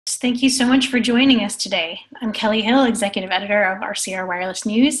Thank you so much for joining us today. I'm Kelly Hill, Executive Editor of RCR Wireless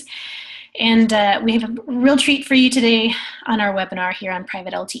News, and we have a real treat for you today on our webinar here on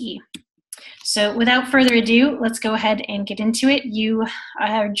private LTE. So without further ado, let's go ahead and get into it. You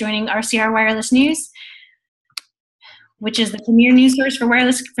are joining RCR Wireless News, which is the premier news source for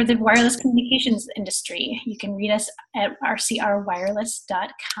the wireless communications industry. You can read us at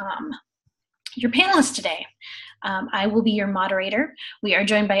rcrwireless.com. Your panelists today. I will be your moderator. We are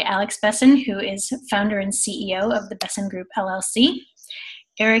joined by Alex Besen, who is founder and CEO of the Besen Group LLC,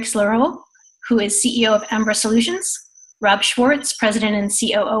 Eric Lindholm, who is CEO of Ambra Solutions, Rob Schwartz, President and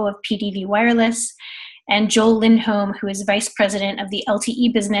COO of pdvWireless, and Joel Lindholm, who is Vice President of the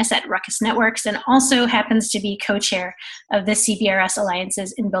LTE business at Ruckus Networks and also happens to be co-chair of the CBRS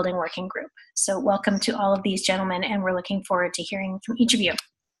Alliances in Building Working Group. So welcome to all of these gentlemen, and we're looking forward to hearing from each of you.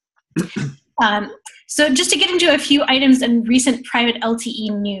 So just to get into a few items in recent private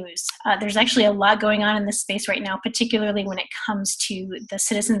LTE news, there's actually a lot going on in this space right now, particularly when it comes to the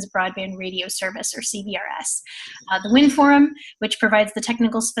Citizens Broadband Radio Service, or CBRS. The WIN Forum, which provides the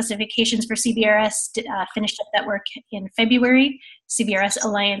technical specifications for CBRS, finished up that work in February. CBRS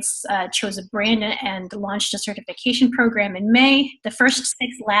Alliance chose a brand and launched a certification program in May. The first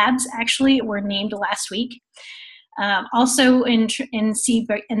 6 labs actually were named last week. Also in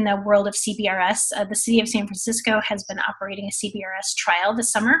the world of CBRS, the City of San Francisco has been operating a CBRS trial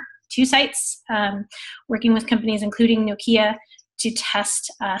this summer, 2 sites, working with companies including Nokia to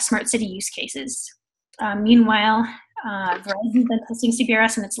test smart city use cases. Meanwhile, Verizon's been testing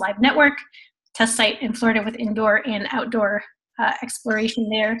CBRS in its live network, test site in Florida with indoor and outdoor exploration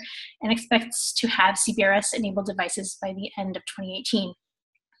there, and expects to have CBRS-enabled devices by the end of 2018.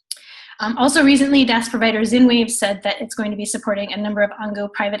 Also recently, DAS provider Zinwave said that it's going to be supporting a number of ongoing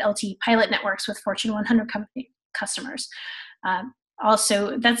private LTE pilot networks with Fortune 100 company customers.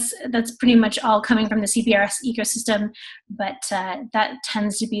 Also, that's pretty much all coming from the CBRS ecosystem, but that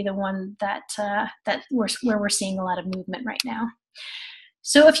tends to be the one that where we're seeing a lot of movement right now.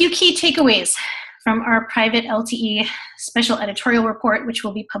 So a few key takeaways from our private LTE special editorial report, which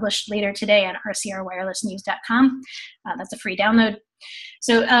will be published later today on rcrwirelessnews.com. That's a free download.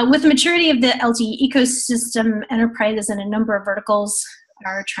 So with the maturity of the LTE ecosystem, enterprises in a number of verticals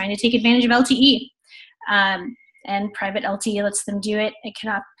are trying to take advantage of LTE. And private LTE lets them do it. It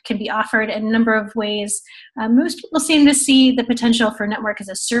can be offered in a number of ways. Most people seem to see the potential for network as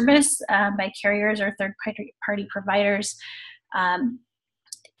a service by carriers or third-party providers.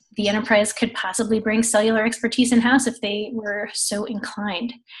 The enterprise could possibly bring cellular expertise in-house if they were so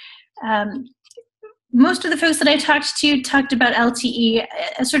inclined. Most of the folks that I talked to talked about LTE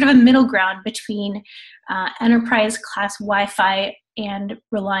as sort of a middle ground between enterprise class Wi-Fi and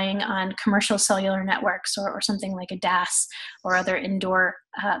relying on commercial cellular networks or something like a DAS or other indoor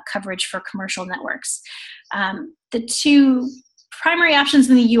coverage for commercial networks. The 2 primary options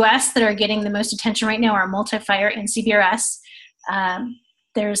in the US that are getting the most attention right now are Multi-Fire and CBRS.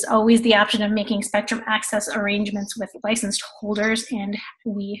 There's always the option of making spectrum access arrangements with licensed holders, and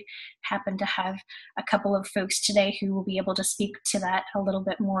we happen to have a couple of folks today who will be able to speak to that a little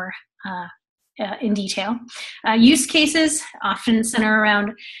bit more in detail. Use cases often center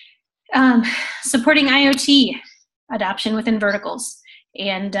around supporting IoT adoption within verticals,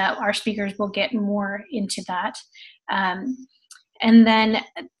 and our speakers will get more into that.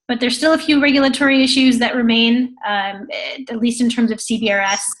 But there's still a few regulatory issues that remain, at least in terms of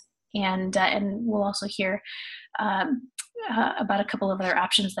CBRS, and we'll also hear about a couple of other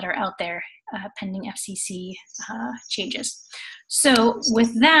options that are out there pending FCC changes. So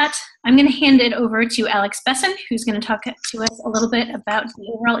with that, I'm going to hand it over to Alex Besen, who's going to talk to us a little bit about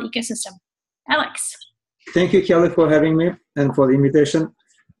the overall ecosystem. Alex. Thank you, Kelly, for having me and for the invitation.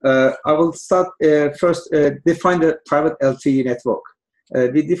 I will start first, define the private LTE network.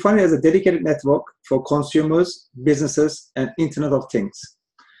 We define it as a dedicated network for consumers, businesses, and Internet of Things.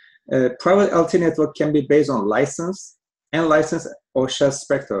 Private LTE network can be based on license or shared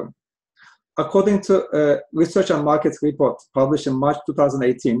spectrum. According to a Research and Markets report published in March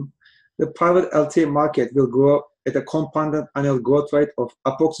 2018, the private LTE market will grow at a compounded annual growth rate of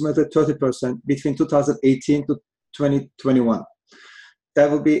approximately 30% between 2018 to 2021.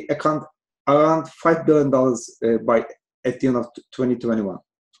 That will be around $5 billion at the end of 2021.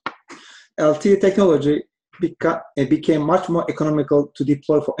 LTE technology became much more economical to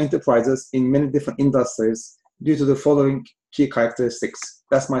deploy for enterprises in many different industries due to the following key characteristics.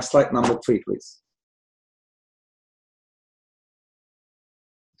 That's my slide number 3, please.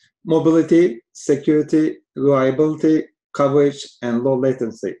 Mobility, security, reliability, coverage, and low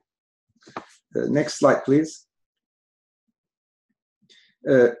latency. The next slide, please.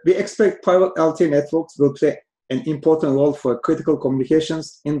 We expect private LTE networks will play an important role for critical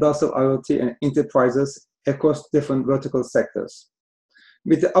communications, industrial IoT, and enterprises across different vertical sectors.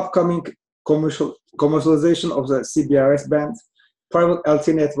 With the upcoming commercialization of the CBRS band, private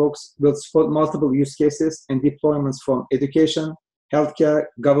LTE networks will support multiple use cases and deployments from education, healthcare,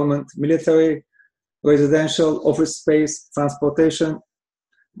 government, military, residential, office space, transportation,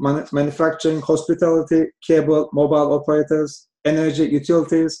 manufacturing, hospitality, cable, mobile operators, energy,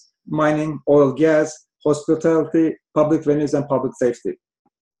 utilities, mining, oil, gas, hospitality, public venues, and public safety.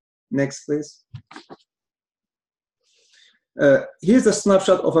 Next, please. Here's a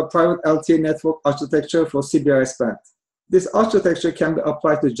snapshot of a private LTE network architecture for CBRS band. This architecture can be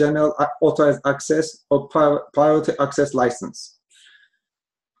applied to general authorized access or priority access license.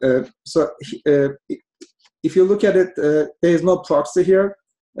 If you look at it, there is no proxy here.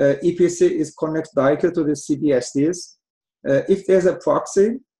 EPC is connected directly to the CBSDs. If there's a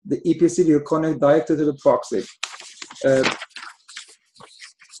proxy, the EPC will connect directly to the proxy.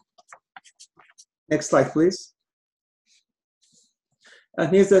 Next slide, please. And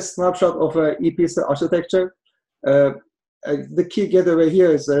here's a snapshot of EPC architecture. The key gateway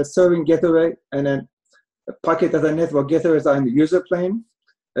here is a serving gateway, and then a packet data network gateways are in the user plane,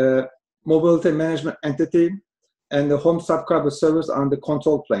 mobility management entity, and the home subscriber service are on the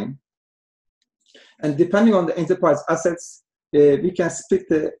control plane. And depending on the enterprise assets, we can split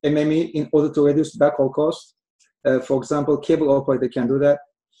the MME in order to reduce backhaul cost. For example, cable operator can do that.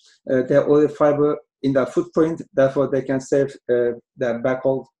 They have already fiber in their footprint, therefore they can save their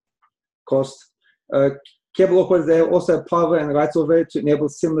backhaul cost. Cable operators, they also have power and rights of way to enable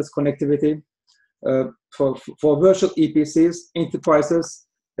seamless connectivity. For virtual EPCs, enterprises,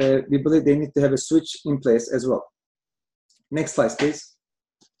 we believe they need to have a switch in place as well. Next slide, please.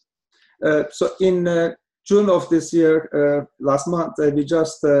 So in June of this year, last month, we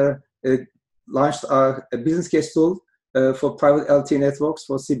just launched our business case tool for private LTE networks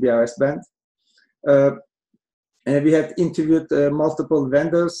for CBRS band. And we have interviewed multiple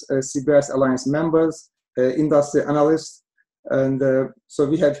vendors, CBRS Alliance members, industry analysts, and so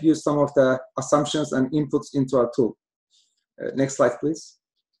we have used some of the assumptions and inputs into our tool. Next slide, please.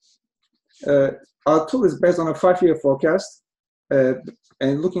 Our tool is based on a 5-year forecast,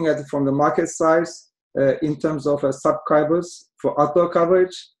 and looking at it from the market size in terms of subscribers for outdoor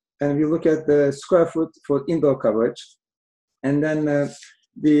coverage, and we look at the square foot for indoor coverage. And then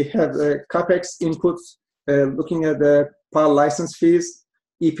we have CapEx inputs, looking at the power license fees,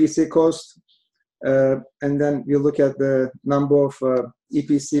 EPC cost, and then we look at the number of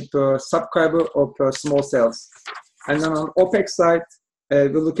EPC per subscriber or per small cells. And then on OPEX side, we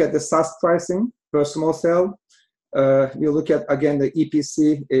look at the SaaS pricing per small cell. We look at, again, the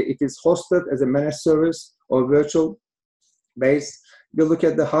EPC, if it's hosted as a managed service or virtual base. We look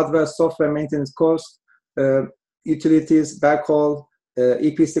at the hardware, software maintenance cost, utilities, backhaul,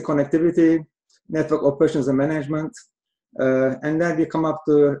 EPC connectivity, network operations and management, and then we come up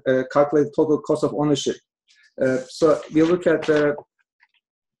to calculate total cost of ownership. So we look at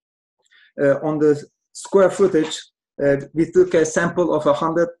on the square footage, we took a sample of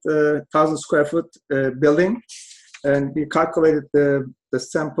 100,000 square foot building, and we calculated the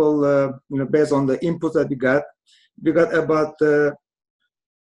sample based on the input that we got. We got about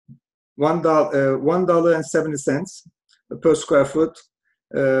 $1.70 per square foot.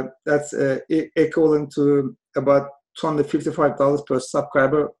 That's equivalent to about $255 per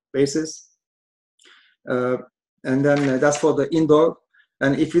subscriber basis. And then that's for the indoor.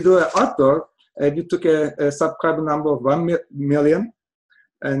 And if you do an outdoor, we took a subscriber number of 1 million,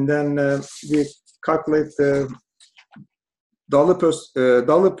 and then we calculate the dollar per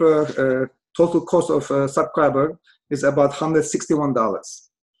total cost of a subscriber is about $161.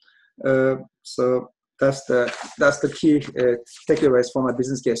 So that's the key takeaways from a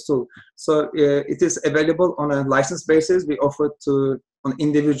business case tool. So it is available on a license basis. We offer it to an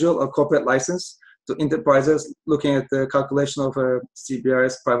individual or corporate license to enterprises looking at the calculation of a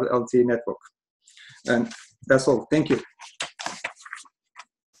CBRS private LTE network. And that's all. Thank you.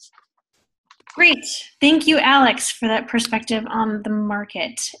 Great. Thank you, Alex, for that perspective on the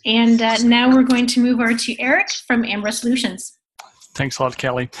market. And now we're going to move over to Eric from Ambra Solutions. Thanks a lot,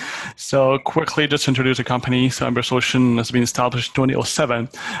 Kelly. So quickly, just to introduce the company. So Ambra Solutions has been established in 2007.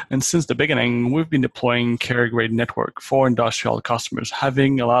 And since the beginning, we've been deploying carrier-grade network for industrial customers,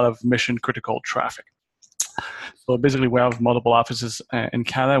 having a lot of mission-critical traffic. So So basically, we have multiple offices in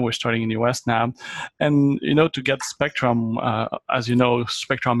Canada. We're starting in the US now. And, to get spectrum, as you know,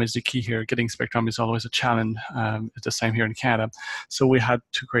 spectrum is the key here. Getting spectrum is always a challenge. It's the same here in Canada. So we had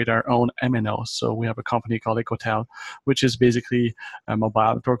to create our own MNO. So we have a company called Ecotel, which is basically a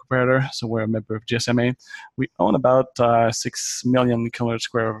mobile network operator. So we're a member of GSMA. We own about 6 million kilometers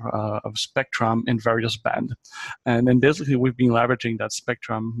square of spectrum in various bands. And then basically, we've been leveraging that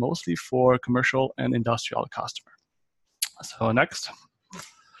spectrum mostly for commercial and industrial customers. So next.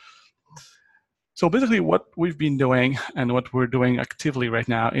 So basically what we've been doing and what we're doing actively right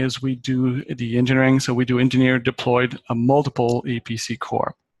now is we do the engineering. So we do engineer deployed a multiple EPC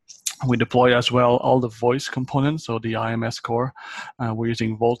core. We deploy as well all the voice components, so the IMS core. We're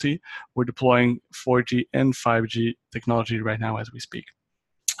using VoLTE. We're deploying 4G and 5G technology right now as we speak.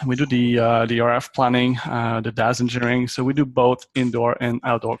 And we do the RF planning, the DAS engineering. So we do both indoor and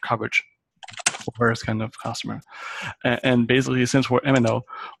outdoor coverage for various kind of customer. And basically, since we're MNO,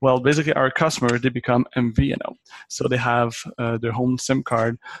 well, basically our customer, they become MVNO. So they have their own SIM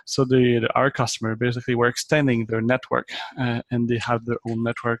card. So our customer, basically, we're extending their network, and they have their own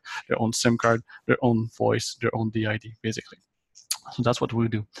network, their own SIM card, their own voice, their own DID, basically. So that's what we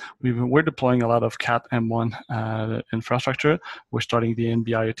do. We're deploying a lot of Cat M1 infrastructure. We're starting the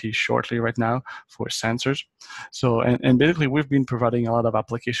NB-IoT shortly right now for sensors. So, and basically we've been providing a lot of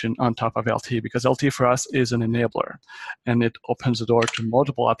application on top of LTE, because LTE for us is an enabler, and it opens the door to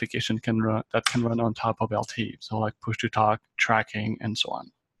multiple applications that can run on top of LTE. So like push-to-talk, tracking, and so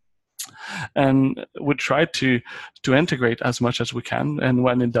on. And we try to integrate as much as we can. And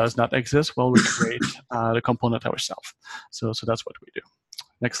when it does not exist, well, we create the component ourselves. So that's what we do.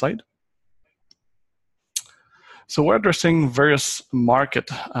 Next slide. So we're addressing various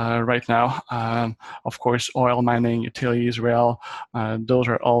markets right now. Of course, oil mining, utilities, rail, those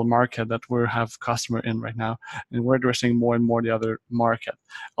are all markets that we have customer in right now. And we're addressing more and more the other market.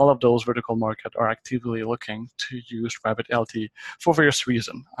 All of those vertical markets are actively looking to use private LTE for various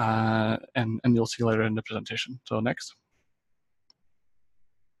reasons. And you'll see later in the presentation. So next.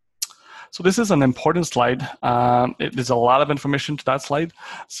 So this is an important slide. There's a lot of information to that slide.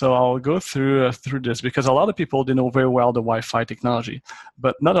 So I'll go through this, because a lot of people, they know very well the Wi-Fi technology,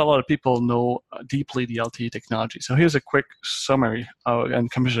 but not a lot of people know deeply the LTE technology. So here's a quick summary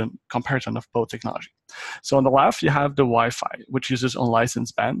and comparison of both technology. So on the left, you have the Wi-Fi, which uses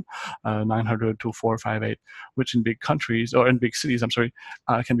unlicensed band, 900 to 458, which in big countries, or in big cities,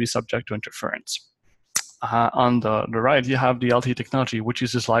 can be subject to interference. On the right, you have the LTE technology, which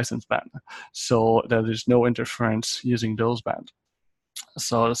uses licensed band, so there is no interference using those bands.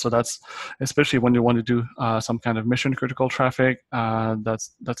 So that's, especially when you want to do some kind of mission critical traffic,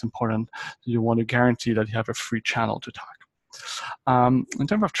 that's important. You want to guarantee that you have a free channel to talk. In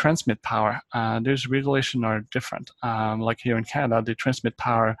terms of transmit power, there's regulation are different. Like here in Canada, the transmit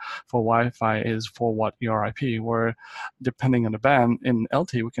power for Wi-Fi is 4 watt ERIP, where depending on the band, in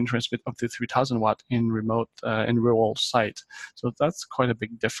LTE, we can transmit up to 3,000 watt in remote, in rural site. So that's quite a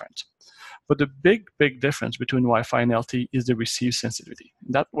big difference. But the big difference between Wi-Fi and LTE is the receive sensitivity.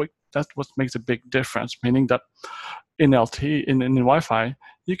 That's what makes a big difference, meaning that in LTE, in Wi-Fi,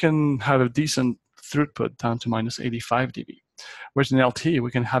 you can have a decent throughput down to minus 85 dB. Whereas in LTE,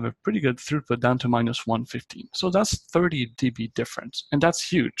 we can have a pretty good throughput down to minus 115. So that's 30 dB difference, and that's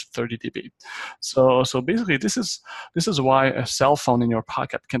huge, 30 dB. So basically, this is why a cell phone in your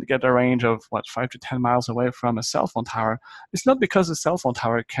pocket can get a range of 5 to 10 miles away from a cell phone tower. It's not because the cell phone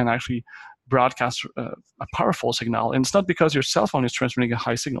tower can actually broadcast a powerful signal, and it's not because your cell phone is transmitting a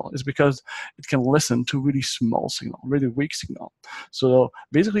high signal. It's because it can listen to really small signal, really weak signal. So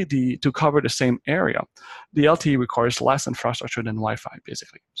basically, to cover the same area, the LTE requires less infrastructure than Wi-Fi,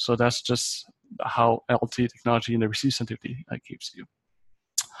 basically. So that's just how LTE technology and the receive sensitivity gives you.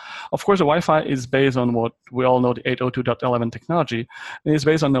 Of course, the Wi-Fi is based on what we all know, the 802.11 technology, and it's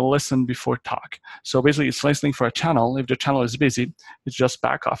based on the listen before talk. So basically, it's listening for a channel. If the channel is busy, it's just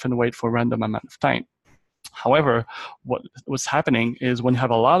back off and wait for a random amount of time. However, what's happening is when you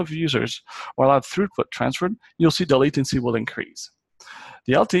have a lot of users or a lot of throughput transferred, you'll see the latency will increase.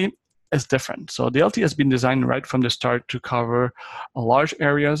 The LTE is different. So the LTE has been designed right from the start to cover large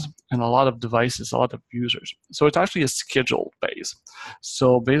areas and a lot of devices, a lot of users. So it's actually a scheduled base.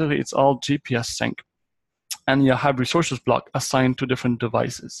 So basically, it's all GPS sync. And you have resources block assigned to different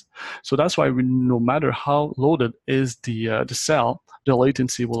devices. So that's why no matter how loaded is the cell, the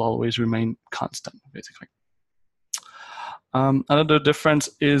latency will always remain constant, basically. Another difference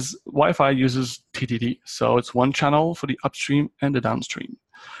is Wi-Fi uses TDD. So it's one channel for the upstream and the downstream.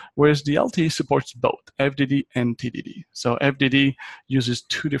 whereas the LTE supports both FDD and TDD. So FDD uses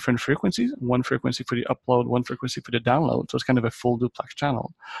two different frequencies, one frequency for the upload, one frequency for the download, so it's kind of a full duplex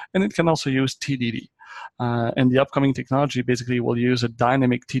channel. And it can also use TDD. And the upcoming technology basically will use a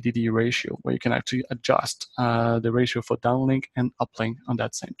dynamic TDD ratio, where you can actually adjust the ratio for downlink and uplink on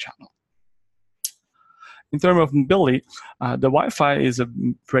that same channel. In terms of mobility, the Wi-Fi is a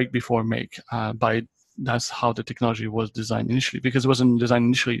break before make. That's how the technology was designed initially, because it wasn't designed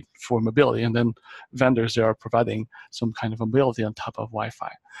initially for mobility, and then vendors, they are providing some kind of mobility on top of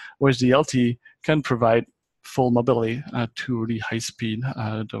Wi-Fi. Whereas the LTE can provide full mobility to really high speed,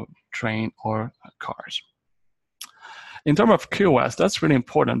 the train or cars. In terms of QoS, that's really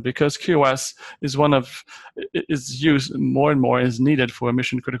important, because QoS is used more and more, is needed for a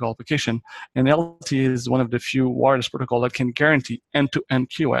mission critical application. And LTE is one of the few wireless protocol that can guarantee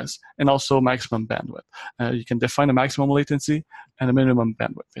end-to-end QoS and also maximum bandwidth. You can define a maximum latency and a minimum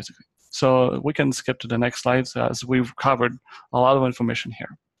bandwidth, basically. So we can skip to the next slides, as we've covered a lot of information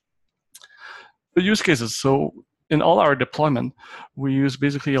here. The use cases. So in all our deployment, we use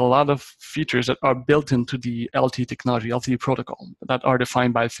basically a lot of features that are built into the LTE technology, LTE protocol, that are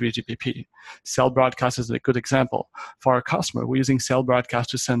defined by 3GPP. Cell broadcast is a good example. For our customer, we're using cell broadcast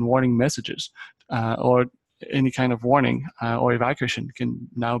to send warning messages, or any kind of warning or evacuation can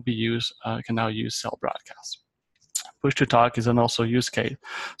now use cell broadcast. Push to talk is an also use case.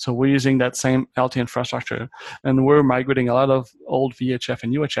 So we're using that same LTE infrastructure, and we're migrating a lot of old VHF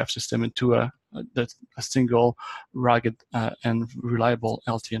and UHF system into a single rugged and reliable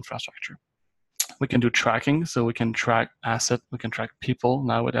LTE infrastructure. We can do tracking, so we can track asset, we can track people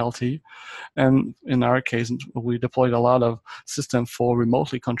now with LTE. And in our case, we deployed a lot of system for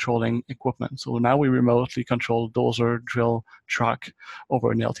remotely controlling equipment. So now we remotely control dozer, drill, truck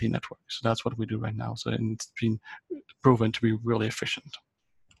over an LTE network. So that's what we do right now. So it's been proven to be really efficient.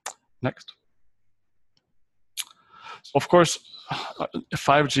 Next. So of course,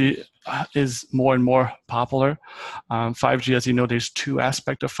 5G is more and more popular. 5G, as you know, there's two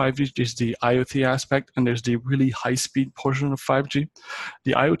aspects of 5G. There's the IoT aspect, and there's the really high-speed portion of 5G.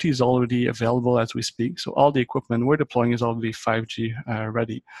 The IoT is already available as we speak, so all the equipment we're deploying is already 5G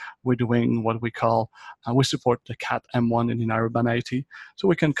ready. We're doing what we call, we support the Cat M1 in the narrowband IoT, so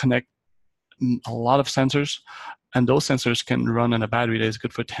we can connect a lot of sensors, and those sensors can run on a battery that is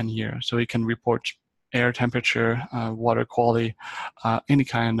good for 10 years. So it can report air temperature, water quality, any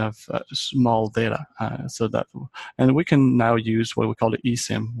kind of small data. And we can now use what we call the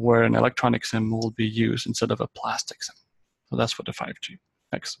eSIM, where an electronic SIM will be used instead of a plastic SIM. So that's for the 5G.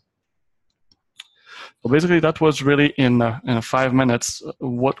 Next. So basically, that was really in 5 minutes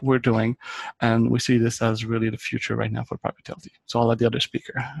what we're doing, and we see this as really the future right now for private LTE. So I'll let the other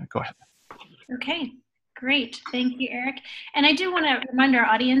speaker go ahead. Okay. Great, thank you, Eric. And I do want to remind our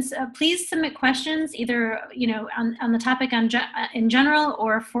audience, please submit questions either on the topic in general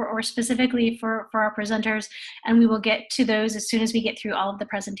or specifically for our presenters, and we will get to those as soon as we get through all of the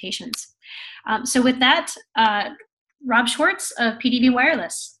presentations. So with that, Rob Schwartz of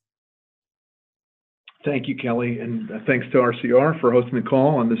pdvWireless. Thank you, Kelly, and thanks to RCR for hosting the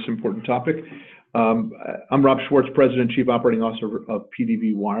call on this important topic. I'm Rob Schwartz, President and Chief Operating Officer of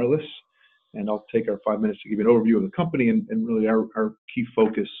pdvWireless. And I'll take our 5 minutes to give you an overview of the company and really our key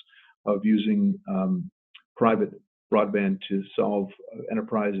focus of using private broadband to solve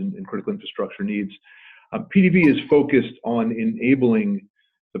enterprise and critical infrastructure needs. PDV is focused on enabling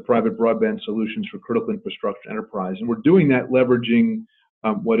the private broadband solutions for critical infrastructure enterprise. And we're doing that leveraging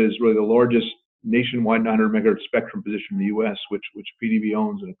what is really the largest nationwide 900 megahertz spectrum position in the US, which PDV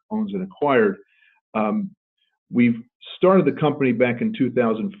owns and acquired. We've started the company back in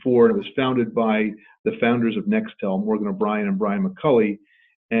 2004, and it was founded by the founders of Nextel, Morgan O'Brien and Brian McCulley.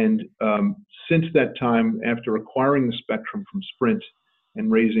 And since that time, after acquiring the spectrum from Sprint and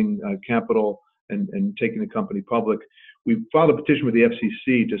raising capital and taking the company public, we filed a petition with the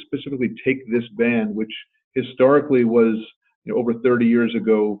FCC to specifically take this band, which historically was over 30 years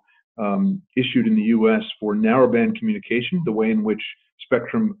ago issued in the US for narrowband communication, the way in which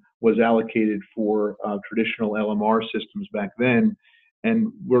spectrum was allocated for traditional LMR systems back then.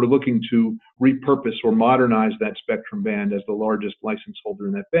 And we're looking to repurpose or modernize that spectrum band as the largest license holder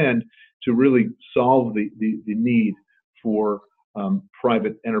in that band to really solve the need for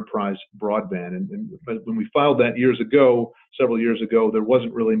private enterprise broadband. And when we filed that several years ago, there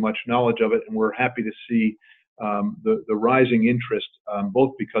wasn't really much knowledge of it, and we're happy to see the rising interest,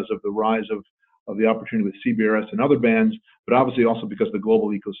 both because of the rise of the opportunity with CBRS and other bands, but obviously also because of the global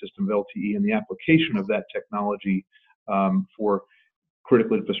ecosystem of LTE and the application of that technology for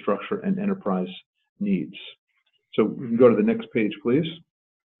critical infrastructure and enterprise needs. So we can go to the next page, please.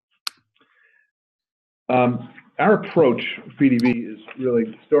 Our approach, PDV, is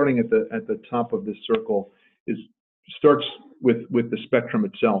really starting at the top of this circle. Starts with the spectrum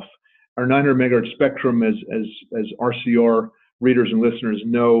itself. Our 900 megahertz spectrum, as RCR readers and listeners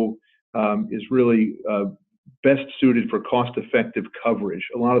know, is really best suited for cost-effective coverage.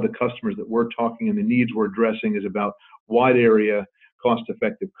 A lot of the customers that we're talking and the needs we're addressing is about wide area,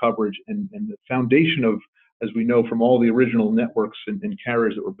 cost-effective coverage, and the foundation of, as we know from all the original networks and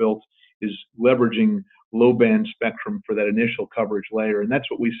carriers that were built, is leveraging low-band spectrum for that initial coverage layer, and that's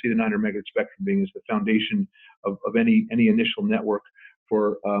what we see the 900 megahertz spectrum being, is the foundation of any initial network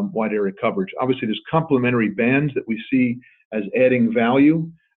for wide area coverage. Obviously, there's complementary bands that we see as adding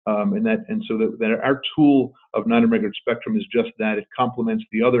value, and so that our tool of 900 megahertz spectrum is just that. It complements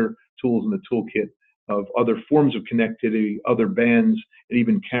the other tools in the toolkit of other forms of connectivity, other bands, and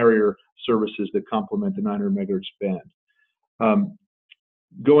even carrier services that complement the 900 megahertz band.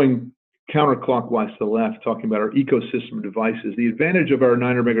 Going counterclockwise to the left, talking about our ecosystem of devices, the advantage of our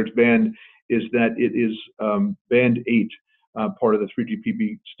 900 megahertz band is that it is band 8, part of the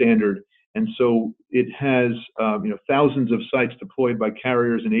 3GPP standard, and so it has thousands of sites deployed by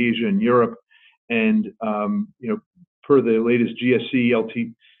carriers in Asia and Europe, and per the latest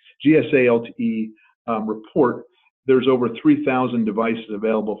GSA LTE report, there's over 3,000 devices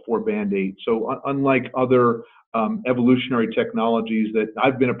available for band 8. So unlike other evolutionary technologies that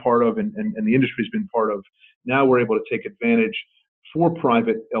I've been a part of and the industry's been part of, now we're able to take advantage for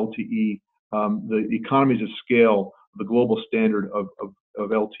private LTE, the economies of scale, the global standard of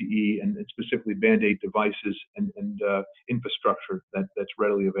LTE, and specifically band 8 devices and infrastructure that's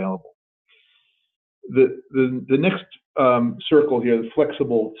readily available. The next circle here, the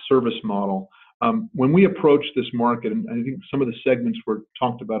flexible service model. When we approach this market, and I think some of the segments were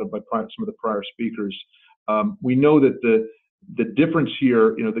talked about by some of the prior speakers, we know that the difference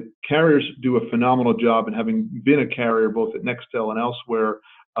here, the carriers do a phenomenal job, and having been a carrier both at Nextel and elsewhere,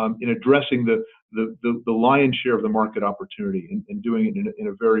 in addressing the lion's share of the market opportunity and doing it in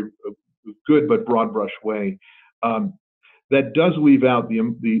a very good but broad brush way. That does leave out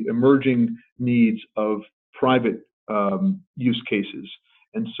the emerging needs of private use cases.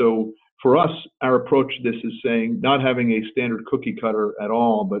 And so for us, our approach to this is saying not having a standard cookie cutter at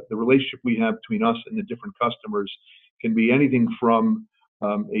all, but the relationship we have between us and the different customers can be anything from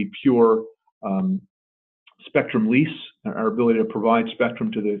a pure spectrum lease, our ability to provide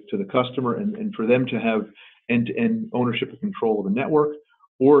spectrum to the customer and for them to have end-to-end ownership and control of the network,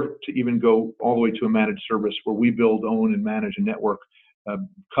 or to even go all the way to a managed service where we build, own, and manage a network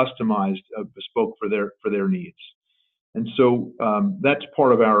customized, bespoke for their needs. And so that's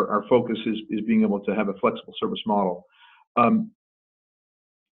part of our focus is being able to have a flexible service model. The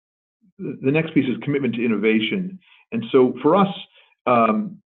next piece is commitment to innovation. And so for us,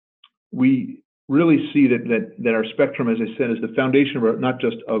 we really see that our spectrum, as I said, is the foundation of not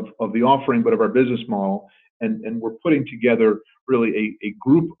just of the offering, but of our business model. And we're putting together really a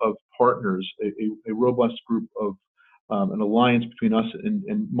group of partners, a robust group of an alliance between us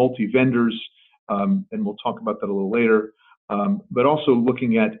and multi-vendors, and we'll talk about that a little later, but also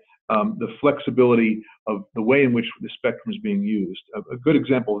looking at the flexibility of the way in which the spectrum is being used. A good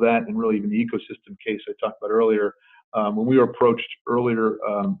example of that, and really even the ecosystem case I talked about earlier, when we were approached earlier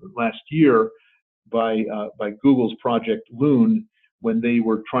last year by Google's Project Loon, when they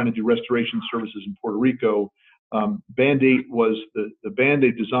were trying to do restoration services in Puerto Rico. Band 8 was the band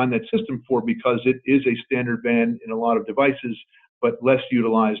they designed that system for because it is a standard band in a lot of devices, but less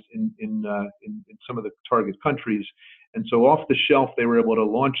utilized in some of the target countries. And so off the shelf, they were able to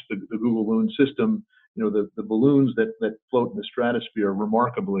launch the Google Loon system, the balloons that float in the stratosphere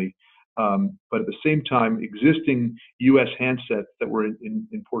remarkably. But at the same time, existing U.S. handsets that were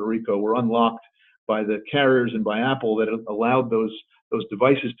in Puerto Rico were unlocked by the carriers and by Apple that allowed those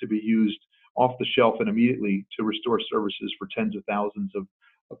devices to be used off the shelf and immediately to restore services for tens of thousands of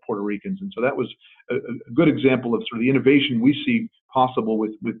Puerto Ricans. And so that was a good example of sort of the innovation we see possible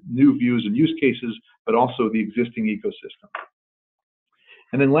with new views and use cases, but also the existing ecosystem.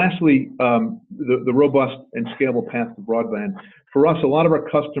 And then lastly, the robust and scalable path to broadband. For us, a lot of our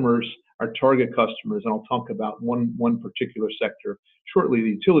customers, our target customers, and I'll talk about one particular sector shortly,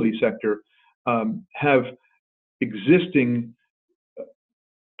 the utility sector, have existing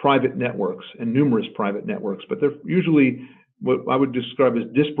private networks and numerous private networks, but they're usually what I would describe as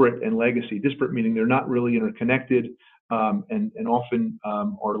disparate and legacy. Disparate meaning they're not really interconnected, and often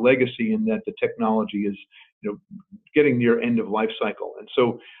are legacy in that the technology is getting near end of life cycle. And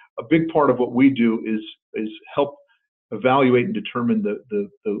so a big part of what we do is help evaluate and determine the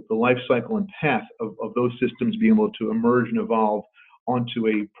life cycle and path of those systems being able to emerge and evolve onto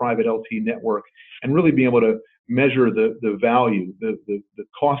a private LTE network, and really being able to measure the value, the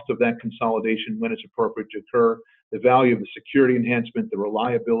cost of that consolidation when it's appropriate to occur, the value of the security enhancement, the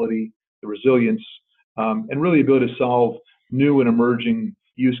reliability, the resilience, and really the ability to solve new and emerging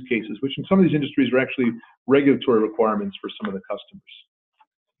use cases, which in some of these industries are actually regulatory requirements for some of the customers.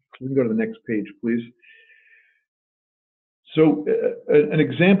 We can go to the next page, please. So an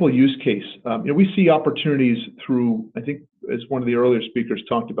example use case, we see opportunities through, I think, as one of the earlier speakers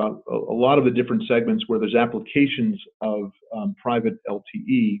talked about, a lot of the different segments where there's applications of private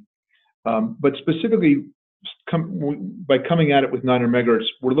LTE, but specifically by coming at it with 900 megahertz,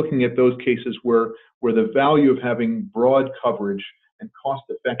 we're looking at those cases where the value of having broad coverage and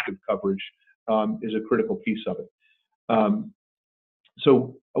cost-effective coverage is a critical piece of it.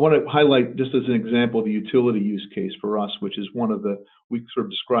 So I want to highlight, just as an example, the utility use case for us, which is one of the, we sort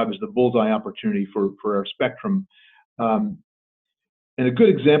of describe as the bullseye opportunity for our spectrum. And a good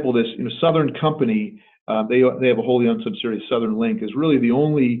example of this, Southern Company, they have a wholly owned subsidiary, Southern Link, is really the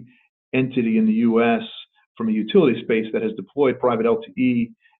only entity in the U.S. from a utility space that has deployed private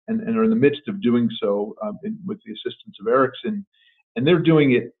LTE and are in the midst of doing so with the assistance of Ericsson. And they're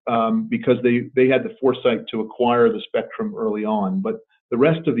doing it because they had the foresight to acquire the spectrum early on. But the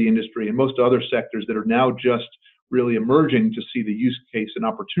rest of the industry and most other sectors that are now just really emerging to see the use case and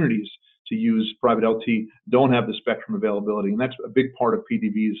opportunities to use private LTE don't have the spectrum availability. And that's a big part of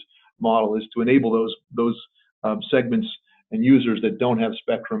PDV's model, is to enable those segments and users that don't have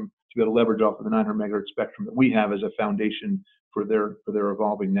spectrum to be able to leverage off of the 900 megahertz spectrum that we have as a foundation for their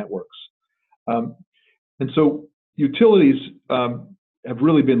evolving networks. And so utilities have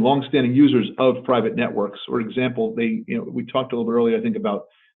really been longstanding users of private networks. For example, we talked a little bit earlier, I think, about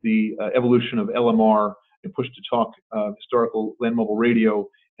the evolution of LMR and push-to-talk historical land mobile radio,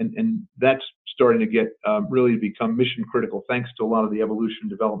 and that's starting to get really become mission critical thanks to a lot of the evolution and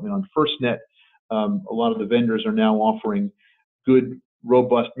development on FirstNet. A lot of the vendors are now offering good,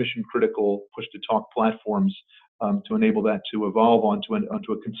 robust, mission critical push-to-talk platforms to enable that to evolve onto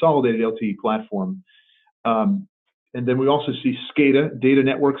a consolidated LTE platform. And then we also see SCADA, data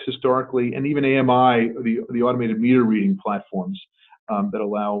networks historically, and even AMI, the automated meter reading platforms that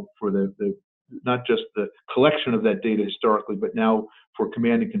allow for not just the collection of that data historically, but now for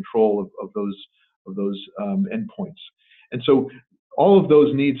command and control of those endpoints. And so all of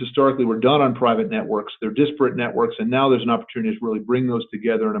those needs historically were done on private networks. They're disparate networks, and now there's an opportunity to really bring those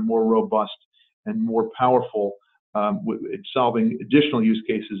together in a more robust and more powerful, solving additional use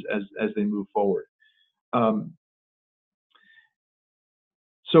cases as they move forward.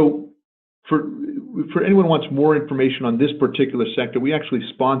 So for anyone who wants more information on this particular sector, we actually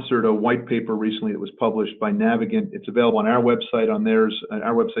sponsored a white paper recently that was published by Navigant. It's available on our website, our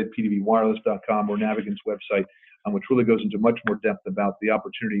website, pdvWireless.com, or Navigant's website, which really goes into much more depth about the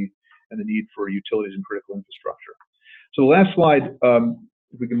opportunity and the need for utilities and critical infrastructure. So the last slide,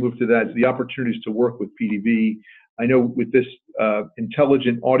 if we can move to that, is the opportunities to work with PDV. I know with this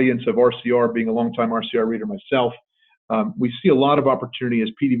intelligent audience of RCR, being a longtime RCR reader myself, we see a lot of opportunity as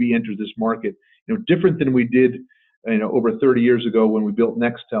PDV enters this market. Different than we did, over 30 years ago when we built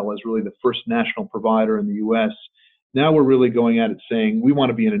Nextel as really the first national provider in the U.S. Now we're really going at it saying we want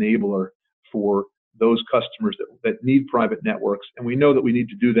to be an enabler for those customers that need private networks, and we know that we need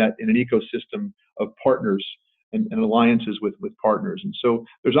to do that in an ecosystem of partners and alliances with partners. And so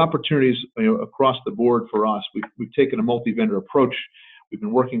there's opportunities across the board for us. We've taken a multi-vendor approach. We've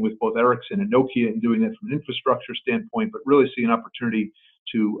been working with both Ericsson and Nokia and doing that from an infrastructure standpoint, but really see an opportunity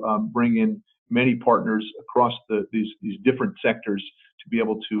to bring in many partners across these different sectors to be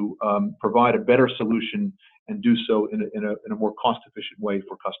able to provide a better solution and do so in a more cost-efficient way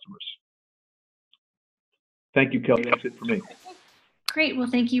for customers. Thank you, Kelly. That's it for me. Great. Well,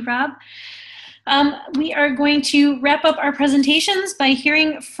 thank you, Rob. We are going to wrap up our presentations by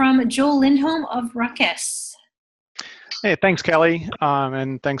hearing from Joel Lindholm of Ruckus. Hey, thanks, Kelly,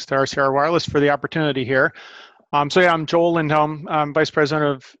 and thanks to RCR Wireless for the opportunity here. So yeah, I'm Joel Lindholm. I'm Vice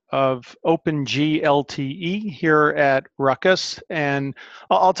President of OpenG LTE here at Ruckus, and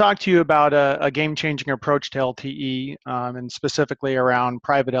I'll talk to you about a game-changing approach to LTE, and specifically around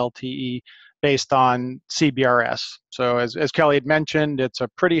private LTE based on CBRS. So as Kelly had mentioned, it's a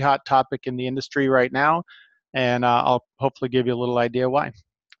pretty hot topic in the industry right now, and I'll hopefully give you a little idea why.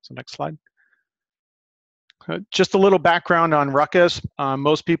 So next slide. Just a little background on Ruckus.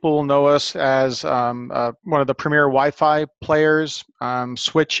 Most people will know us as one of the premier Wi-Fi players,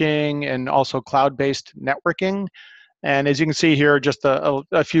 switching, and also cloud-based networking. And as you can see here, just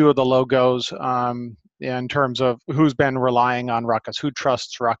a few of the logos. in terms of who's been relying on Ruckus, who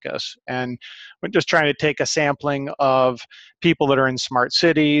trusts Ruckus. And we're just trying to take a sampling of people that are in smart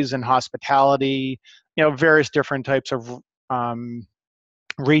cities and hospitality, various different types of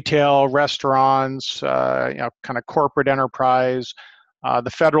retail, restaurants, kind of corporate enterprise,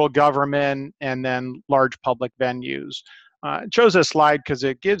 the federal government, and then large public venues. I chose this slide because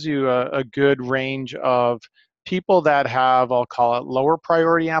it gives you a good range of people that have, I'll call it, lower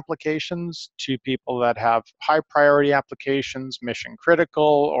priority applications to people that have high priority applications, mission critical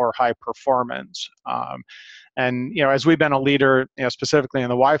or high performance. And as we've been a leader, specifically in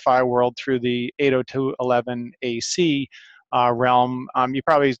the Wi-Fi world through the 802.11ac realm, you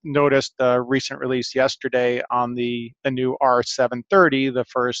probably noticed the recent release yesterday on the new R730, the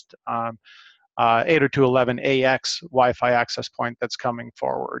first 802.11ax Wi-Fi access point that's coming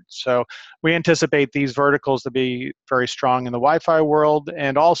forward. So we anticipate these verticals to be very strong in the Wi-Fi world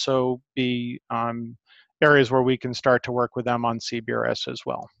and also be areas where we can start to work with them on CBRS as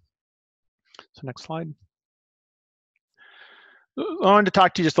well. So next slide. I wanted to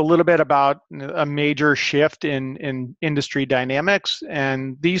talk to you just a little bit about a major shift in industry dynamics,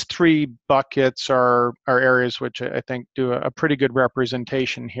 and these three buckets are areas which I think do a pretty good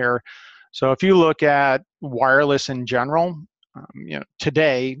representation here. So if you look at wireless in general,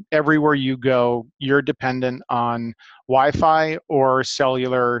 today everywhere you go, you're dependent on Wi-Fi or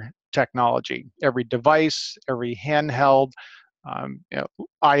cellular technology. Every device, every handheld,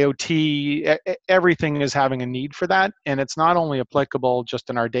 IoT, everything is having a need for that, and it's not only applicable just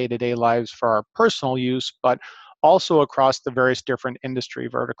in our day-to-day lives for our personal use, but also across the various different industry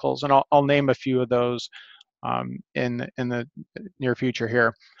verticals. And I'll name a few of those in the near future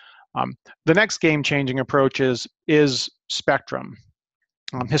here. The next game-changing approach is spectrum.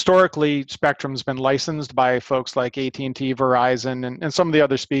 Historically, spectrum's been licensed by folks like AT&T, Verizon, and some of the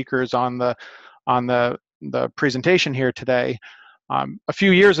other speakers on the presentation here today. A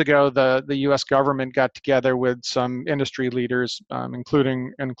few years ago, the U.S. government got together with some industry leaders,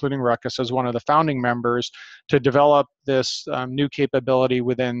 including Ruckus as one of the founding members, to develop this new capability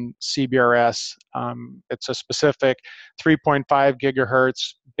within CBRS. It's a specific 3.5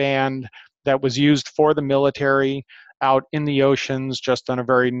 gigahertz band that was used for the military out in the oceans, just on a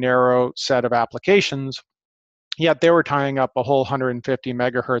very narrow set of applications. Yet they were tying up a whole 150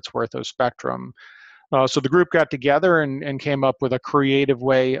 megahertz worth of spectrum. So the group got together and came up with a creative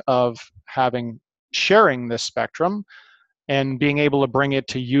way of sharing this spectrum and being able to bring it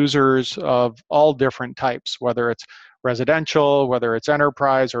to users of all different types, whether it's residential, whether it's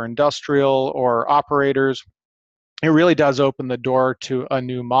enterprise or industrial or operators. It really does open the door to a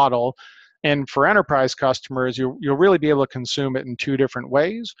new model. And for enterprise customers, you'll really be able to consume it in two different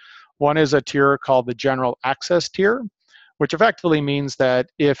ways. One is a tier called the general access tier, which effectively means that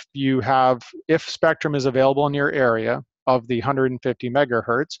if spectrum is available in your area of the 150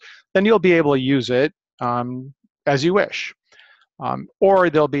 megahertz, then you'll be able to use it as you wish.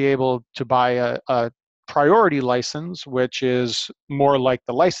 Or they'll be able to buy a priority license, which is more like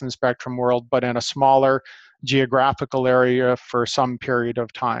the licensed spectrum world, but in a smaller geographical area for some period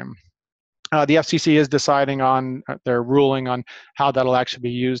of time. The FCC is deciding on their ruling on how that'll actually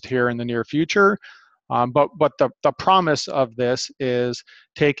be used here in the near future. But the promise of this is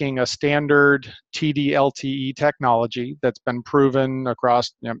taking a standard TD-LTE technology that's been proven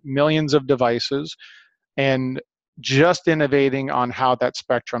across millions of devices and just innovating on how that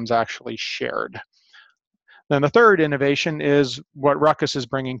spectrum's actually shared. Then the third innovation is what Ruckus is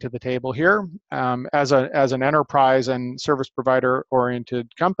bringing to the table here. As an enterprise and service provider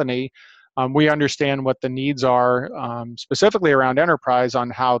oriented company, we understand what the needs are, specifically around enterprise, on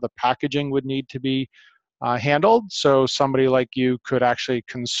how the packaging would need to be handled, so somebody like you could actually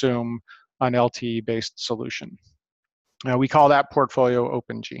consume an LTE-based solution. We call that portfolio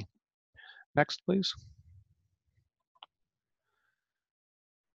OpenG. Next, please.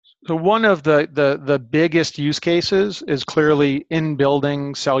 So one of the biggest use cases is clearly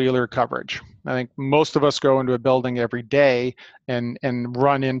in-building cellular coverage. I think most of us go into a building every day and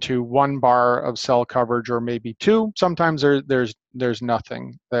run into one bar of cell coverage or maybe two. Sometimes there's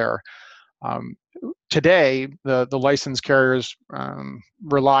nothing there. Today, the licensed carriers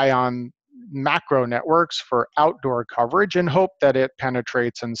rely on macro networks for outdoor coverage and hope that it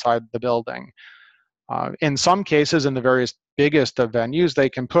penetrates inside the building. In some cases, in the various biggest of venues, they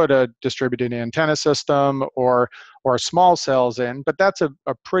can put a distributed antenna system or small cells in, but that's a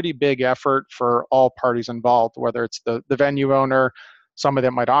pretty big effort for all parties involved, whether it's the venue owner, somebody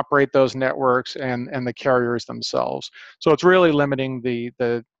that might operate those networks, and the carriers themselves. So it's really limiting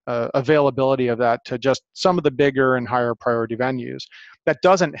the availability of that to just some of the bigger and higher priority venues. That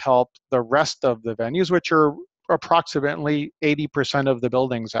doesn't help the rest of the venues, which are approximately 80% of the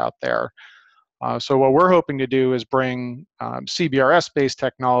buildings out there. So what we're hoping to do is bring CBRS-based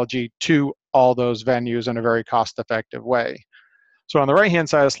technology to all those venues in a very cost-effective way. So on the right-hand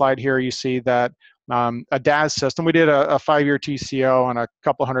side of the slide here, you see that a DAS system, we did a 5-year TCO on a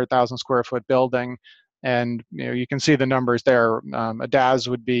couple 100,000 square foot building, and you can see the numbers there. A DAS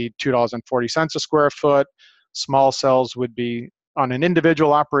would be $2.40 a square foot. Small cells would be, on an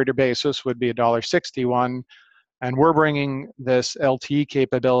individual operator basis, would be $1.61. And we're bringing this LTE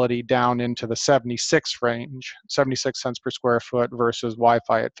capability down into the 76 range, 76 cents per square foot versus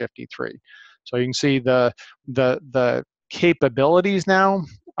Wi-Fi at 53. So you can see the capabilities now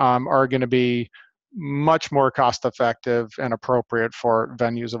are going to be much more cost effective and appropriate for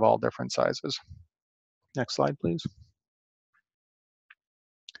venues of all different sizes. Next slide, please.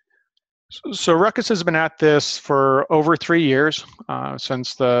 So Ruckus has been at this for over 3 years,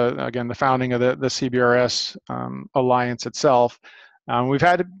 since the founding of the CBRS Alliance itself. We've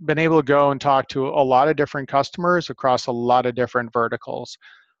been able to go and talk to a lot of different customers across a lot of different verticals.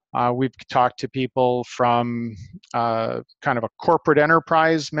 We've talked to people from kind of a corporate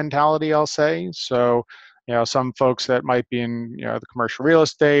enterprise mentality, I'll say. So, some folks that might be in the commercial real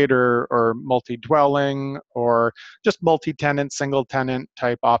estate or multi-dwelling or just multi-tenant, single-tenant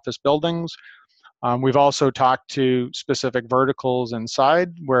type office buildings. We've also talked to specific verticals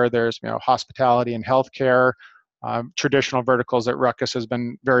inside where there's hospitality and healthcare, traditional verticals that Ruckus has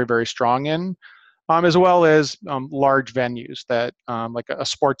been very, very strong in. As well as large venues that, like a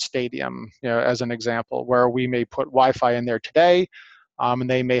sports stadium, as an example, where we may put Wi-Fi in there today, and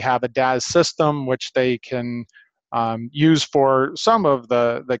they may have a DAS system which they can use for some of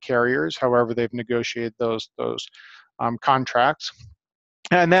the carriers. However, they've negotiated those contracts.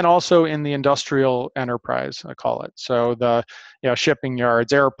 And then also in the industrial enterprise, I call it. So the shipping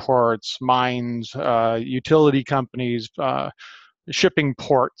yards, airports, mines, utility companies, shipping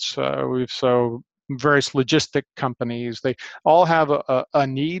ports. Various logistic companies, they all have a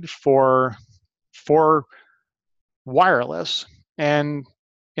need for wireless, and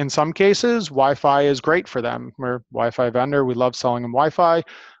in some cases Wi-Fi is great for them. We're a Wi-Fi vendor, we love selling them Wi-Fi,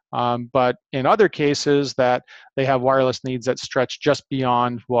 but in other cases that they have wireless needs that stretch just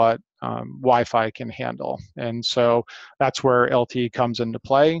beyond what Wi-Fi can handle, and so that's where LTE comes into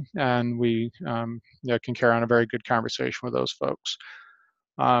play, and we can carry on a very good conversation with those folks.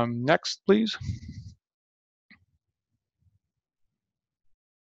 Next, please.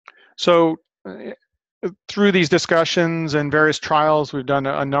 So through these discussions and various trials, we've done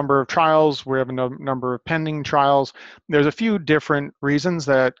a number of trials. We have a number of pending trials. There's a few different reasons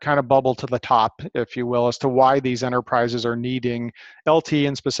that kind of bubble to the top, if you will, as to why these enterprises are needing LTE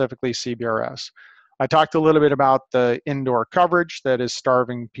and specifically CBRS. I talked a little bit about the indoor coverage that is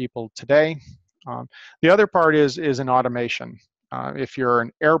starving people today. The other part is in automation. If you're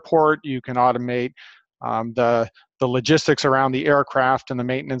an airport, you can automate the logistics around the aircraft and the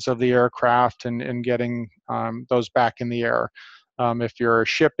maintenance of the aircraft and getting those back in the air. If you're a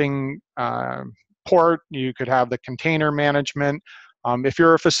shipping port, you could have the container management. If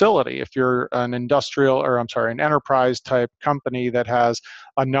you're a facility, if you're an an enterprise type company that has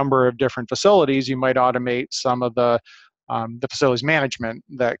a number of different facilities, you might automate some of the facilities management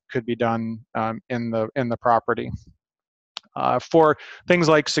that could be done in the property. For things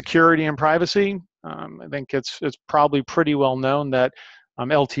like security and privacy, I think it's probably pretty well known that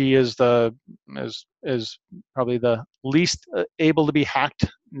LTE is probably the least able to be hacked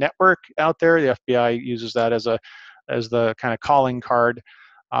network out there. The FBI uses that as the kind of calling card,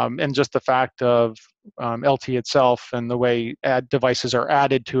 and just the fact of LTE itself and the way devices are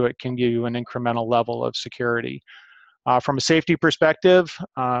added to it can give you an incremental level of security. From a safety perspective,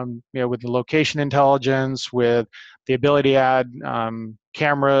 with the location intelligence, with the ability to add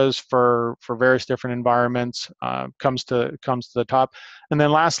cameras for various different environments, comes to the top. And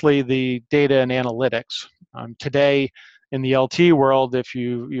then lastly, the data and analytics. Today, in the LTE world, if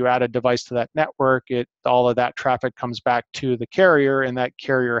you add a device to that network, all of that traffic comes back to the carrier, and that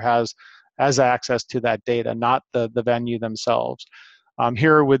carrier has access to that data, not the venue themselves.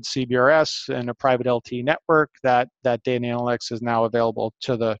 Here with CBRS and a private LTE network, that data analytics is now available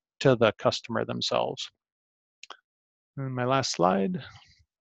to the customer themselves. And my last slide.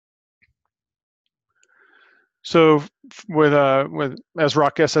 So as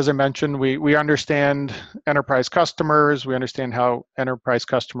Ruckus, as I mentioned, we understand enterprise customers. We understand how enterprise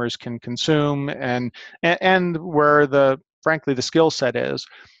customers can consume and where the frankly, the skill set is.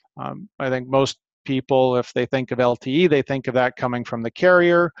 I think most people, if they think of LTE, they think of that coming from the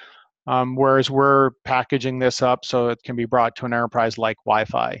carrier, whereas we're packaging this up so it can be brought to an enterprise like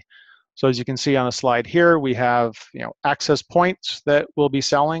Wi-Fi. So as you can see on the slide here, we have access points that we'll be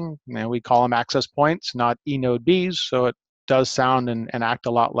selling. We call them access points, not eNode Bs, so it does sound and act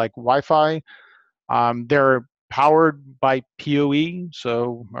a lot like Wi-Fi. They're powered by PoE,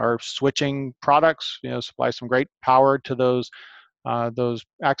 so our switching products supply some great power to those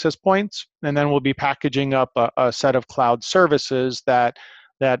access points, and then we'll be packaging up a set of cloud services that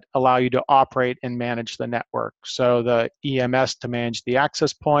allow you to operate and manage the network. So the EMS to manage the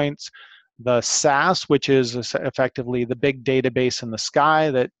access points, the SAS, which is effectively the big database in the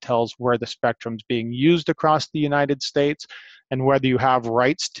sky that tells where the spectrum's being used across the United States and whether you have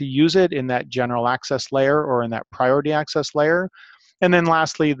rights to use it in that general access layer or in that priority access layer. And then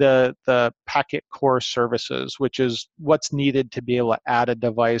lastly, the packet core services, which is what's needed to be able to add a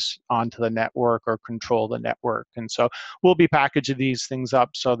device onto the network or control the network. And so we'll be packaging these things up.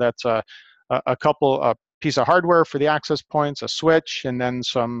 So that's a piece of hardware for the access points, a switch, and then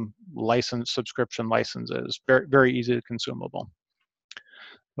some subscription licenses. Very, very easy to consumable.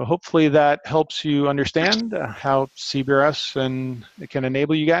 So hopefully that helps you understand how CBRS can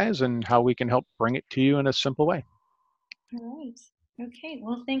enable you guys and how we can help bring it to you in a simple way. All right. Okay,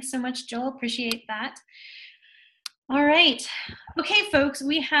 well, thanks so much, Joel. Appreciate that. All right. Okay, folks,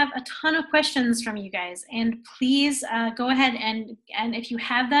 we have a ton of questions from you guys, and please go ahead and if you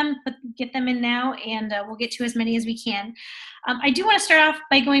have them, get them in now, and we'll get to as many as we can. I do want to start off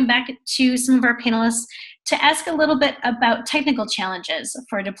by going back to some of our panelists to ask a little bit about technical challenges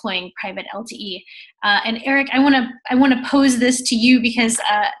for deploying private LTE. And Eric, I want to pose this to you because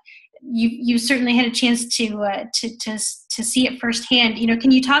you certainly had a chance to see it firsthand.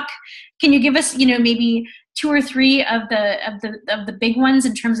 Can you give us maybe 2 or 3 of the big ones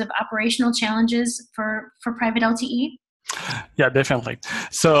in terms of operational challenges for private LTE? Yeah, definitely.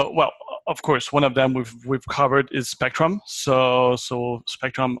 So, well, of course, one of them we've covered is spectrum. So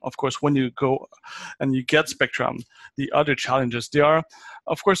spectrum, of course, when you go and you get spectrum, the other challenges they are,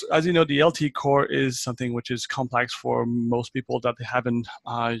 of course, as you know, the LTE core is something which is complex for most people that they haven't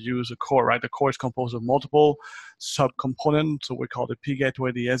used a core, right? The core is composed of multiple sub-components. So we call the P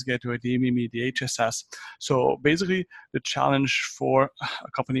gateway, the S gateway, the MME, the HSS. So basically, the challenge for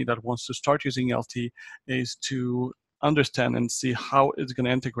a company that wants to start using LTE is to understand and see how it's going to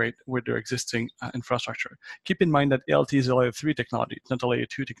integrate with their existing infrastructure. Keep in mind that LTE is a layer 3 technology, it's not a layer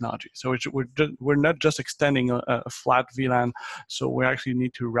 2 technology. So we're not just extending a flat VLAN, so we actually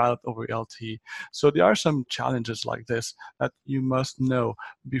need to route over LTE. So there are some challenges like this that you must know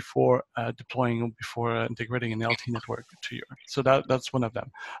before deploying, before integrating an LTE network to your. So that's one of them.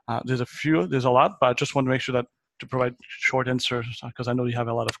 There's a lot, but I just want to make sure that to provide short answers because I know you have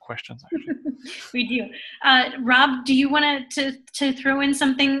a lot of questions. Actually. We do. Rob, do you want to throw in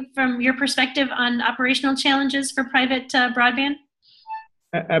something from your perspective on operational challenges for private broadband?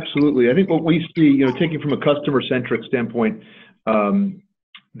 Absolutely. I think what we see, taking from a customer-centric standpoint,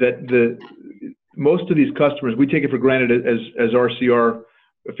 that most of these customers, we take it for granted as RCR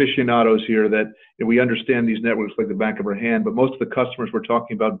aficionados here that we understand these networks like the back of our hand, but most of the customers we're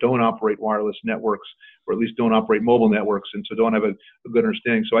talking about don't operate wireless networks, or at least don't operate mobile networks, and so don't have a good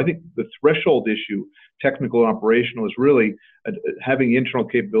understanding. So I think the threshold issue, technical and operational, is really having internal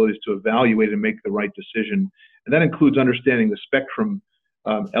capabilities to evaluate and make the right decision. And that includes understanding the spectrum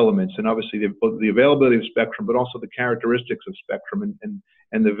elements, and obviously the availability of spectrum, but also the characteristics of spectrum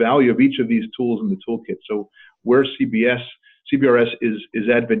and the value of each of these tools in the toolkit. So where CBRS is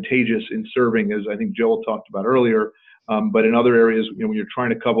advantageous in serving, as I think Joel talked about earlier, but in other areas, when you're trying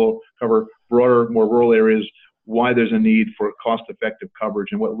to cover broader, more rural areas, why there's a need for cost-effective coverage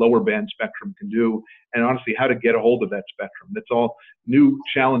and what lower band spectrum can do, and honestly, how to get a hold of that spectrum. That's all new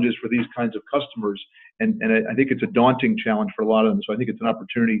challenges for these kinds of customers, and I think it's a daunting challenge for a lot of them. So I think it's an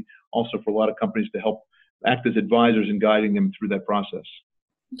opportunity also for a lot of companies to help act as advisors in guiding them through that process.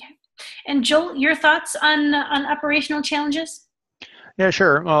 Okay. And Joel, your thoughts on operational challenges? Yeah,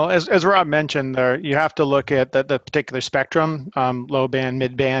 sure. Well, as Rob mentioned, you have to look at the particular spectrum, low band,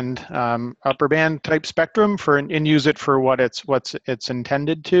 mid band, upper band type spectrum and use it for what it's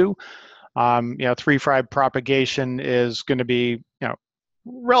intended to. 3-5 propagation is going to be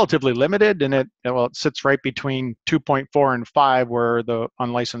relatively limited, and it sits right between 2.4 and 5 where the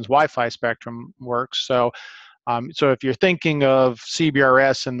unlicensed Wi-Fi spectrum works. So if you're thinking of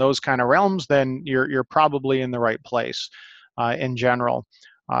CBRS and those kind of realms, then you're probably in the right place in general.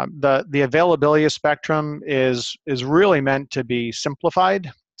 The availability of spectrum is really meant to be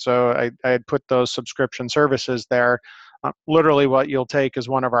simplified. So I had put those subscription services there. Literally what you'll take is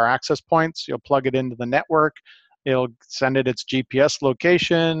one of our access points, you'll plug it into the network, it'll send it its GPS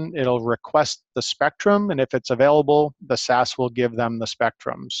location, it'll request the spectrum, and if it's available, the SAS will give them the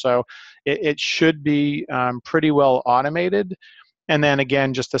spectrum. So it should be pretty well automated. And then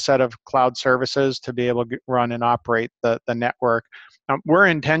again, just a set of cloud services to be able to run and operate the network. We're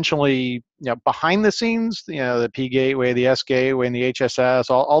intentionally, behind the scenes, the P gateway, the S gateway, and the HSS,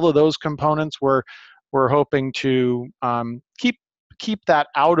 all of those components, we're hoping to keep that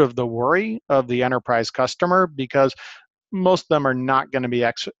out of the worry of the enterprise customer, because most of them are not going to be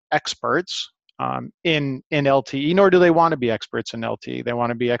experts in LTE, nor do they want to be experts in LTE. They want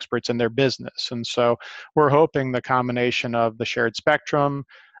to be experts in their business. And so we're hoping the combination of the shared spectrum,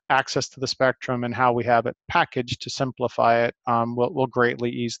 access to the spectrum, and how we have it packaged to simplify it will greatly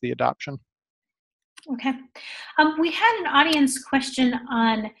ease the adoption. Okay. We had an audience question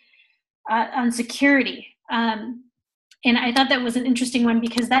on security. And I thought that was an interesting one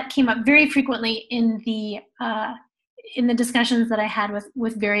because that came up very frequently in the discussions that I had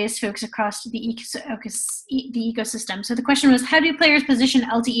with various folks across the ecosystem. So the question was, how do players position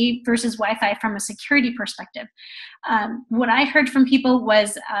LTE versus Wi-Fi from a security perspective? What I heard from people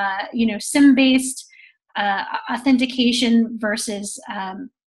was, SIM-based authentication versus,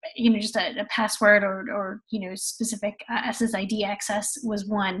 just a password or specific SSID access was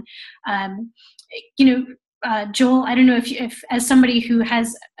one. Joel, I don't know if as somebody who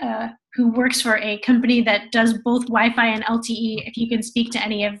has who works for a company that does both Wi-Fi and LTE, if you can speak to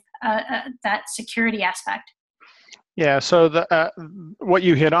any of that security aspect. Yeah, so what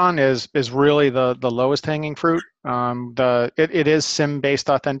you hit on is really the lowest hanging fruit. It is SIM-based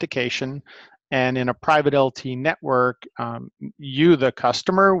authentication, and in a private LTE network, you, the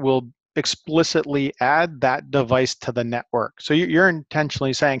customer, will explicitly add that device to the network. So you're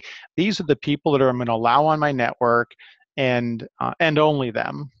intentionally saying, these are the people that I'm going to allow on my network, and only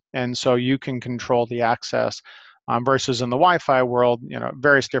them. And so you can control the access. Versus in the Wi-Fi world,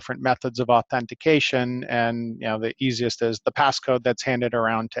 various different methods of authentication, and the easiest is the passcode that's handed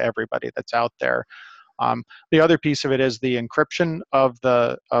around to everybody that's out there. The other piece of it is the encryption of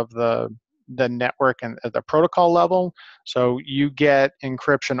the network and at the protocol level. So you get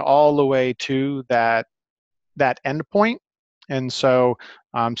encryption all the way to that endpoint. And so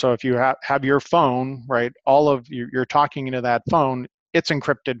if you have your phone, right, all of you're talking into that phone, it's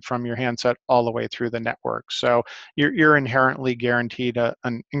encrypted from your handset all the way through the network. So you're inherently guaranteed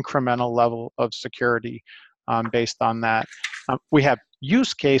an incremental level of security based on that. We have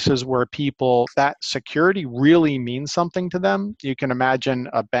use cases where that security really means something to them. You can imagine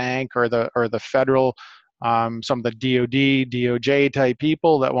a bank or the federal, some of the DoD, DOJ type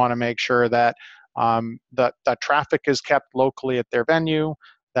people that want to make sure that the traffic is kept locally at their venue,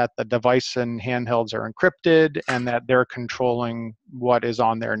 that the device and handhelds are encrypted, and that they're controlling what is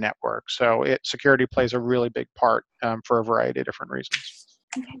on their network. So security plays a really big part for a variety of different reasons.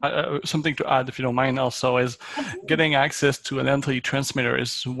 Something to add, if you don't mind, also is getting access to an LTE transmitter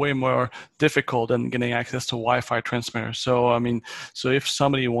is way more difficult than getting access to Wi-Fi transmitter. So if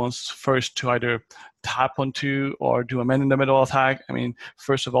somebody wants first to either tap onto or do a man-in-the-middle attack,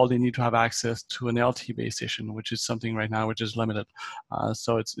 first of all, they need to have access to an LTE base station, which is something right now which is limited.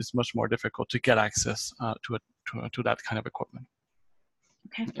 So it's much more difficult to get access to that kind of equipment.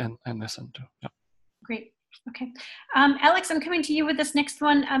 Okay. And listen to. Yeah. Great. Okay. Alex, I'm coming to you with this next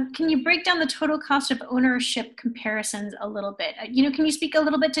one. Can you break down the total cost of ownership comparisons a little bit? Can you speak a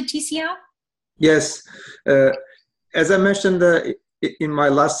little bit to TCO? Yes. As I mentioned in my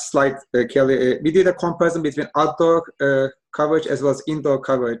last slide, Kelly, we did a comparison between outdoor coverage as well as indoor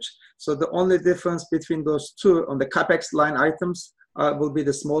coverage. So the only difference between those two on the CapEx line items will be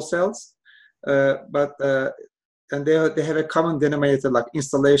the small cells, and they have a common denominator like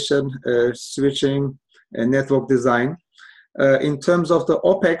installation, switching, network design. In terms of the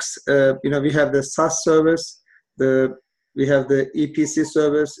OpEx, we have the SaaS service, we have the EPC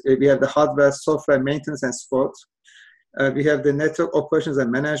service, we have the hardware, software maintenance and support. We have the network operations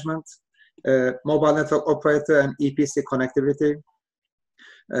and management, mobile network operator and EPC connectivity,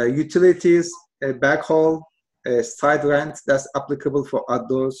 utilities, backhaul, side rent that's applicable for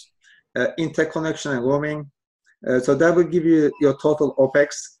outdoors, interconnection and roaming. So that will give you your total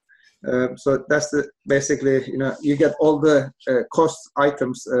OpEx. So that's basically, you get all the cost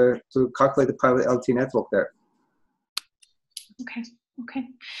items to calculate the private LTE network there. Okay.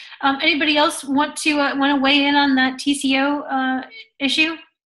 Anybody else want to weigh in on that TCO issue?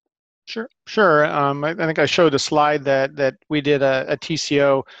 Sure. I think I showed a slide that we did a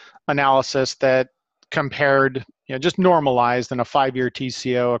TCO analysis that compared, just normalized in a 5-year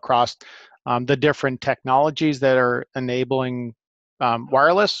TCO across the different technologies that are enabling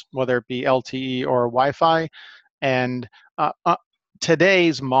wireless, whether it be LTE or Wi-Fi. And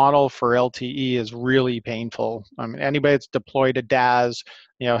today's model for LTE is really painful. I mean, anybody that's deployed a DAS,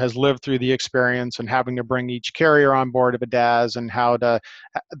 has lived through the experience and having to bring each carrier on board of a DAS and how the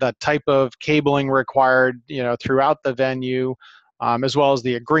type of cabling required, throughout the venue, as well as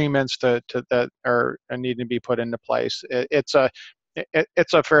the agreements that are needing to be put into place. It's a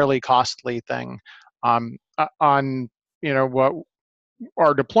fairly costly thing. What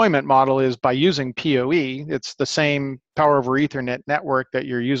our deployment model is by using PoE. It's the same power over Ethernet network that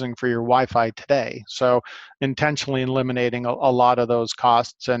you're using for your Wi-Fi today. So intentionally eliminating a lot of those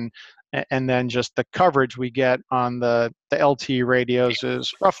costs, and then just the coverage we get on the LTE radios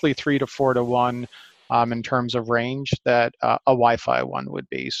is roughly 3 to 4 to 1 in terms of range that a Wi-Fi one would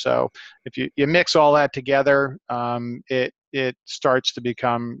be. So if you mix all that together, it starts to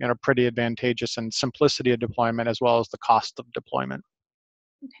become pretty advantageous in simplicity of deployment as well as the cost of deployment.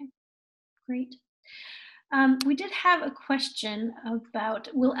 Okay, great. We did have a question about,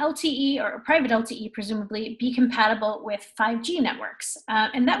 will LTE, or private LTE presumably, be compatible with 5G networks?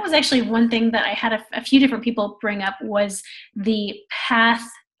 And that was actually one thing that I had a few different people bring up, was the path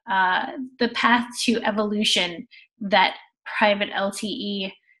to evolution that private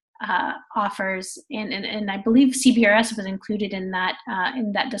LTE offers, and I believe CBRS was included in that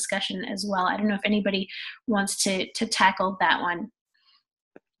discussion as well. I don't know if anybody wants to tackle that one.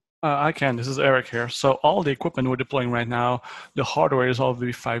 I can. This is Eric here. So all the equipment we're deploying right now, the hardware is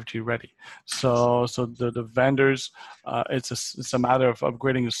already 5G ready. So the vendors, it's a matter of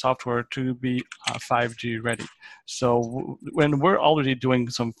upgrading the software to be 5G ready. So when we're already doing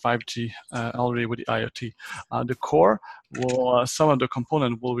some 5G already with the IoT, the core will some of the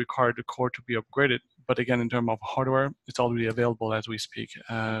component will require the core to be upgraded. But again, in terms of hardware, it's already available as we speak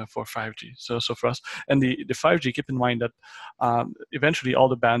for 5G. So for us, and the 5G, keep in mind that eventually all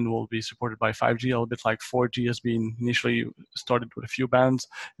the band will be supported by 5G, a little bit like 4G has been initially started with a few bands,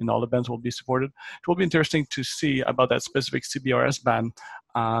 and all the bands will be supported. It will be interesting to see about that specific CBRS band,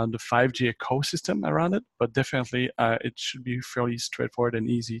 the 5G ecosystem around it, but definitely it should be fairly straightforward and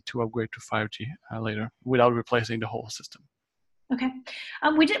easy to upgrade to 5G later without replacing the whole system. Okay.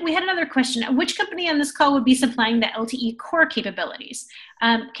 We had another question. Which company on this call would be supplying the LTE core capabilities?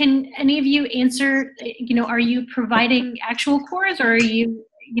 Can any of you answer, are you providing actual cores, or are you,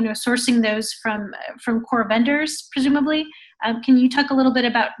 sourcing those from core vendors, presumably? Can you talk a little bit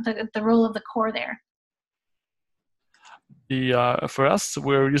about the role of the core there? For us,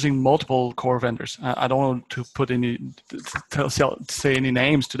 we're using multiple core vendors. I don't want to put say any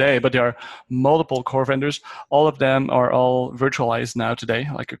names today, but there are multiple core vendors. All of them are all virtualized now today.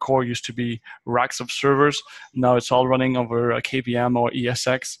 Like a core used to be racks of servers. Now it's all running over a KVM or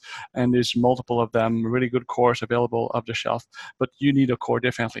ESX, and there's multiple of them, really good cores available off the shelf. But you need a core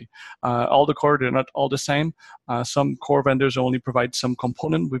definitely. All the core, they're not all the same. Some core vendors only provide some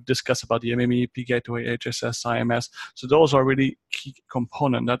component. We've discussed about the MME, P Gateway, HSS, IMS. So those are really key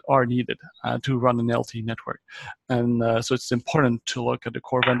components that are needed to run an LTE network. And so it's important to look at the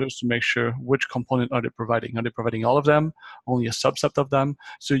core vendors to make sure which component are they providing. Are they providing all of them, only a subset of them?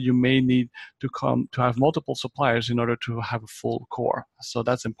 So you may need to have multiple suppliers in order to have a full core. So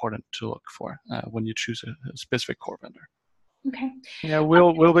that's important to look for when you choose a specific core vendor. Okay. Yeah,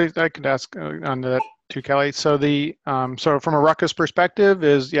 I could ask on that too, Kelly. So so from a Ruckus perspective,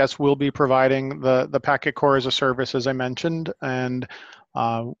 is yes, we'll be providing the packet core as a service, as I mentioned, and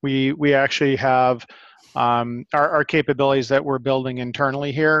we actually have our capabilities that we're building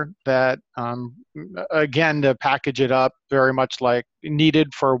internally here. That again, to package it up very much like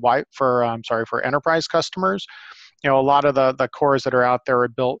needed for enterprise customers. A lot of the cores that are out there are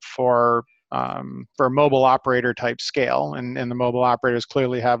built for mobile operator type scale, and the mobile operators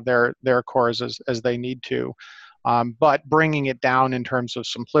clearly have their cores as they need to. But bringing it down in terms of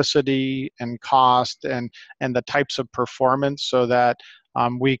simplicity and cost and the types of performance, so that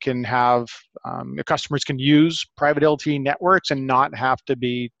we can have the customers can use private LTE networks and not have to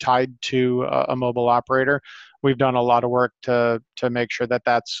be tied to a mobile operator. We've done a lot of work to make sure that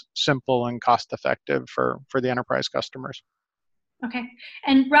that's simple and cost effective for the enterprise customers. Okay.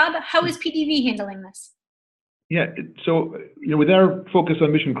 And Rob, how is PDV handling this? Yeah, so with our focus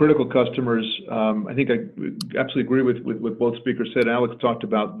on mission critical customers, I think I absolutely agree with both speakers said. Alex talked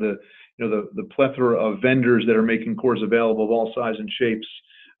about the plethora of vendors that are making cores available of all sizes and shapes,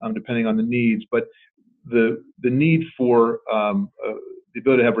 depending on the needs. But the need for the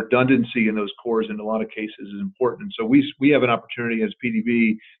ability to have redundancy in those cores in a lot of cases is important. And so we have an opportunity as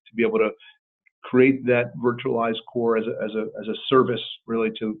PDV to be able to create that virtualized core as a service, really,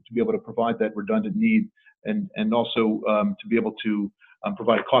 to be able to provide that redundant need, and also to be able to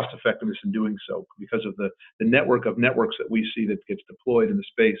provide cost effectiveness in doing so, because of the network of networks that we see that gets deployed in the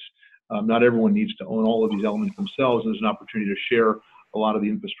space. Not everyone needs to own all of these elements themselves. There's an opportunity to share a lot of the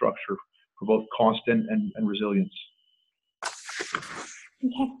infrastructure for both cost and resilience.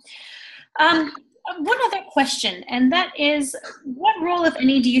 Okay. One other question, and that is, what role, if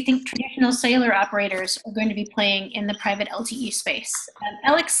any, do you think traditional cellular operators are going to be playing in the private LTE space?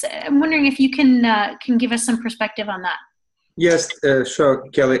 Alex, I'm wondering if you can give us some perspective on that. Yes, sure,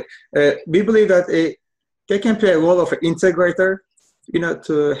 Kelly. We believe that they can play a role of an integrator,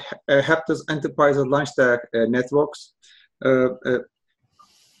 to help those enterprises launch their networks.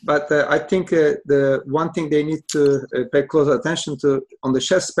 But I think the one thing they need to pay close attention to on the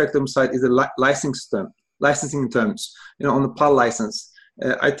shared spectrum side is the licensing terms, on the PAL license.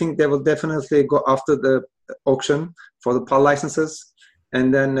 I think they will definitely go after the auction for the PAL licenses,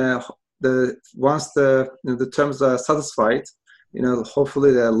 and then once the terms are satisfied,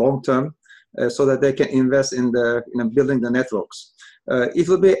 hopefully they're long term, so that they can invest in the building the networks. It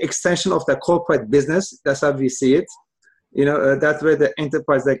will be an extension of the corporate business. That's how we see it. That way the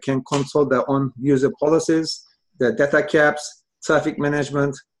enterprise, they can control their own user policies, the data caps, traffic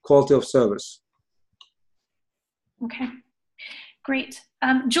management, quality of service. Okay, great.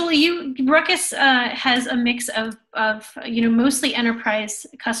 Julie, Ruckus has a mix of mostly enterprise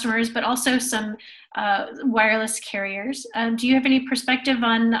customers, but also some wireless carriers. Do you have any perspective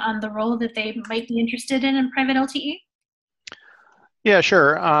on the role that they might be interested in private LTE? Yeah,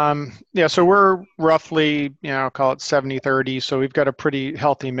 sure. Yeah, so we're roughly, call it 70-30. So we've got a pretty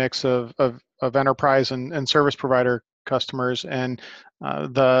healthy mix of enterprise and service provider customers. And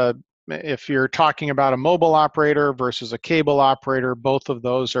if you're talking about a mobile operator versus a cable operator, both of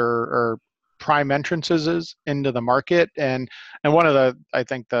those are prime entrances into the market. And one of I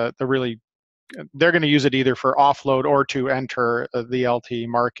think the really, they're going to use it either for offload or to enter the LTE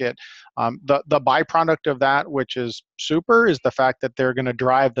market. The byproduct of that, which is super, is the fact that they're going to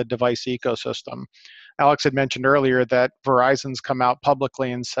drive the device ecosystem. Alex had mentioned earlier that Verizon's come out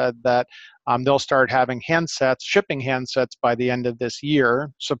publicly and said that they'll start having shipping handsets by the end of this year,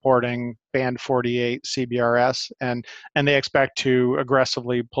 supporting band 48 CBRS, and they expect to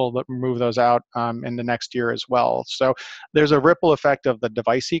aggressively move those out into next year as well. So there's a ripple effect of the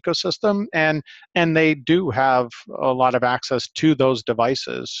device ecosystem, and they do have a lot of access to those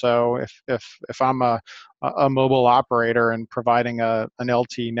devices. So if I'm a mobile operator and providing an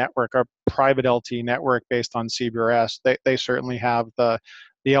LTE network, a private LTE network based on CBRS, they certainly have the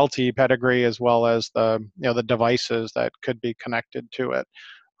LTE pedigree as well as the devices that could be connected to it.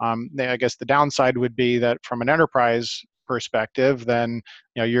 I guess the downside would be that from an enterprise perspective, then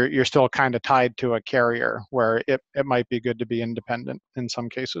you're still kind of tied to a carrier, where it might be good to be independent in some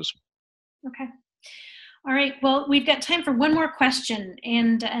cases. Okay. All right. Well, we've got time for one more question,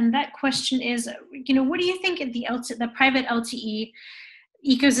 and that question is, what do you think the private LTE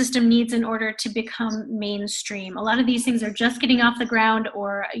ecosystem needs in order to become mainstream? A lot of these things are just getting off the ground,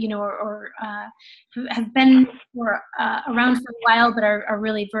 or have been around for a while, but are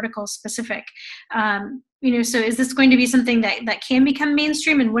really vertical specific. So is this going to be something that can become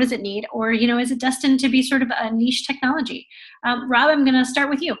mainstream, and what does it need? Or, is it destined to be sort of a niche technology? Rob, I'm going to start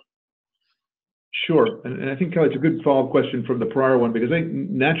with you. Sure, and I think it's a good follow-up question from the prior one, because I think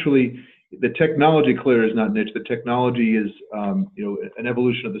naturally the technology clearly is not niche. The technology is an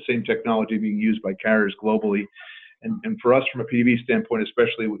evolution of the same technology being used by carriers globally, and for us from a PDV standpoint,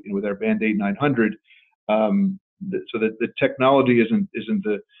 especially with our band 8/900, so that the technology isn't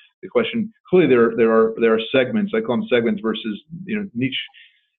the question. Clearly there are segments, I call them segments, versus niche,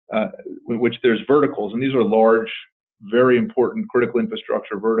 in which there's verticals, and these are large, very important critical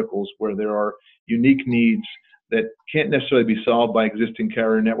infrastructure verticals where there are unique needs that can't necessarily be solved by existing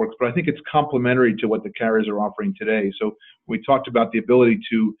carrier networks, but I think it's complementary to what the carriers are offering today. So we talked about the ability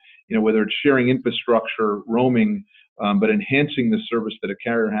to, whether it's sharing infrastructure, roaming, but enhancing the service that a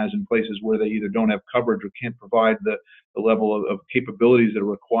carrier has in places where they either don't have coverage or can't provide the level of capabilities that are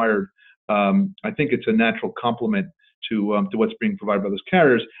required. I think it's a natural complement to what's being provided by those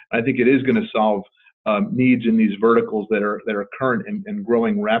carriers. I think it is going to solve needs in these verticals that are current and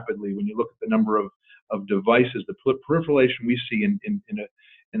growing rapidly. When you look at the number of devices, the proliferation we see in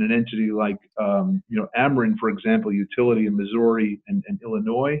an entity like Ambra, for example, utility in Missouri and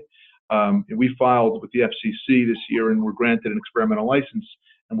Illinois. We filed with the FCC this year and were granted an experimental license,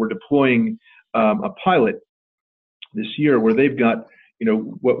 and we're deploying a pilot this year where they've got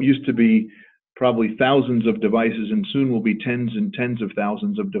what used to be probably thousands of devices, and soon will be tens and tens of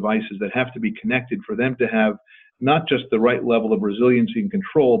thousands of devices that have to be connected for them to have not just the right level of resiliency and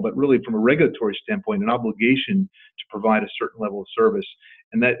control, but really from a regulatory standpoint, an obligation to provide a certain level of service.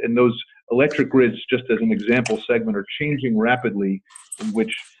 And those electric grids, just as an example segment, are changing rapidly, in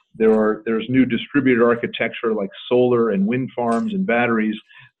which there's new distributed architecture like solar and wind farms and batteries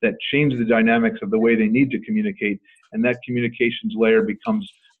that change the dynamics of the way they need to communicate, and that communications layer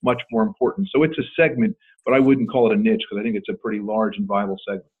becomes much more important. So it's a segment, but I wouldn't call it a niche, because I think it's a pretty large and viable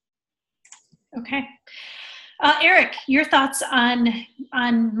segment. Okay. Eric, your thoughts on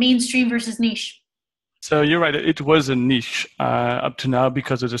mainstream versus niche? So you're right, it was a niche up to now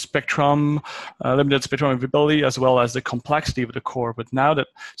because of the spectrum, limited spectrum availability, as well as the complexity of the core. But now that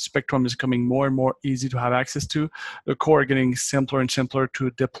spectrum is becoming more and more easy to have access to, the core are getting simpler and simpler to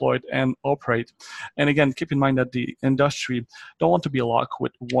deploy and operate. And again, keep in mind that the industry don't want to be locked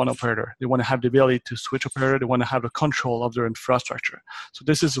with one operator. They want to have the ability to switch operator. They want to have the control of their infrastructure. So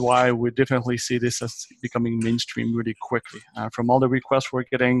this is why we definitely see this as becoming mainstream really quickly. From all the requests we're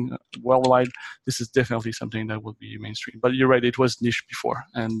getting worldwide, this is definitely something that will be mainstream. But you're right, it was niche before,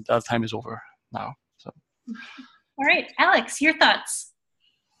 and that time is over now. So, all right, Alex, your thoughts?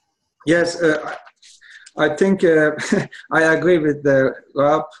 Yes, I think I agree with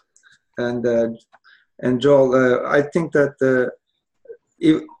Rob and Joel. I think that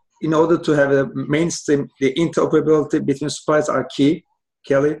in order to have a mainstream, the interoperability between suppliers are key.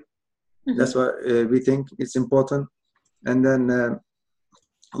 Kelly, that's what we think is important, and then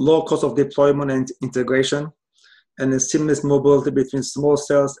low cost of deployment and integration, and a seamless mobility between small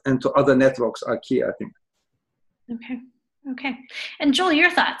cells and to other networks are key, I think. Okay. And Joel, your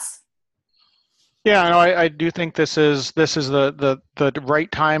thoughts? Yeah, no, I do think this is the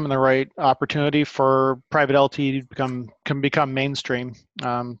right time and the right opportunity for private LTE to become mainstream.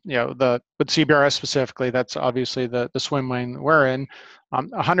 With CBRS specifically, that's obviously the swim lane we're in.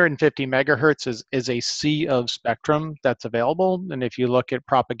 150 megahertz is a sea of spectrum that's available, and if you look at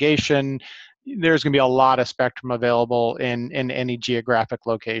propagation, there's going to be a lot of spectrum available in any geographic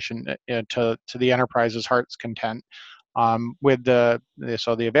location to the enterprise's heart's content. With the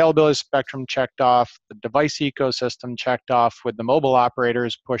availability spectrum checked off, the device ecosystem checked off with the mobile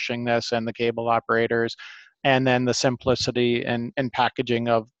operators pushing this and the cable operators, and then the simplicity and packaging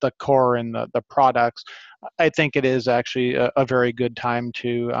of the core and the products, I think it is actually a very good time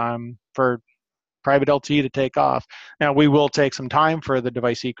for private LTE to take off. Now, we will take some time for the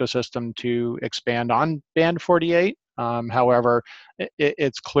device ecosystem to expand on band 48. However,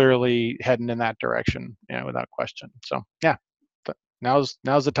 it's clearly heading in that direction, without question. So yeah, now's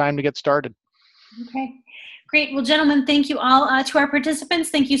the time to get started. Okay, great. Well, gentlemen, thank you all. To our participants,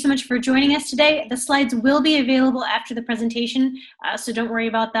 thank you so much for joining us today. The slides will be available after the presentation, so don't worry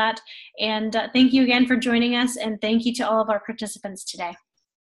about that. And thank you again for joining us, and thank you to all of our participants today.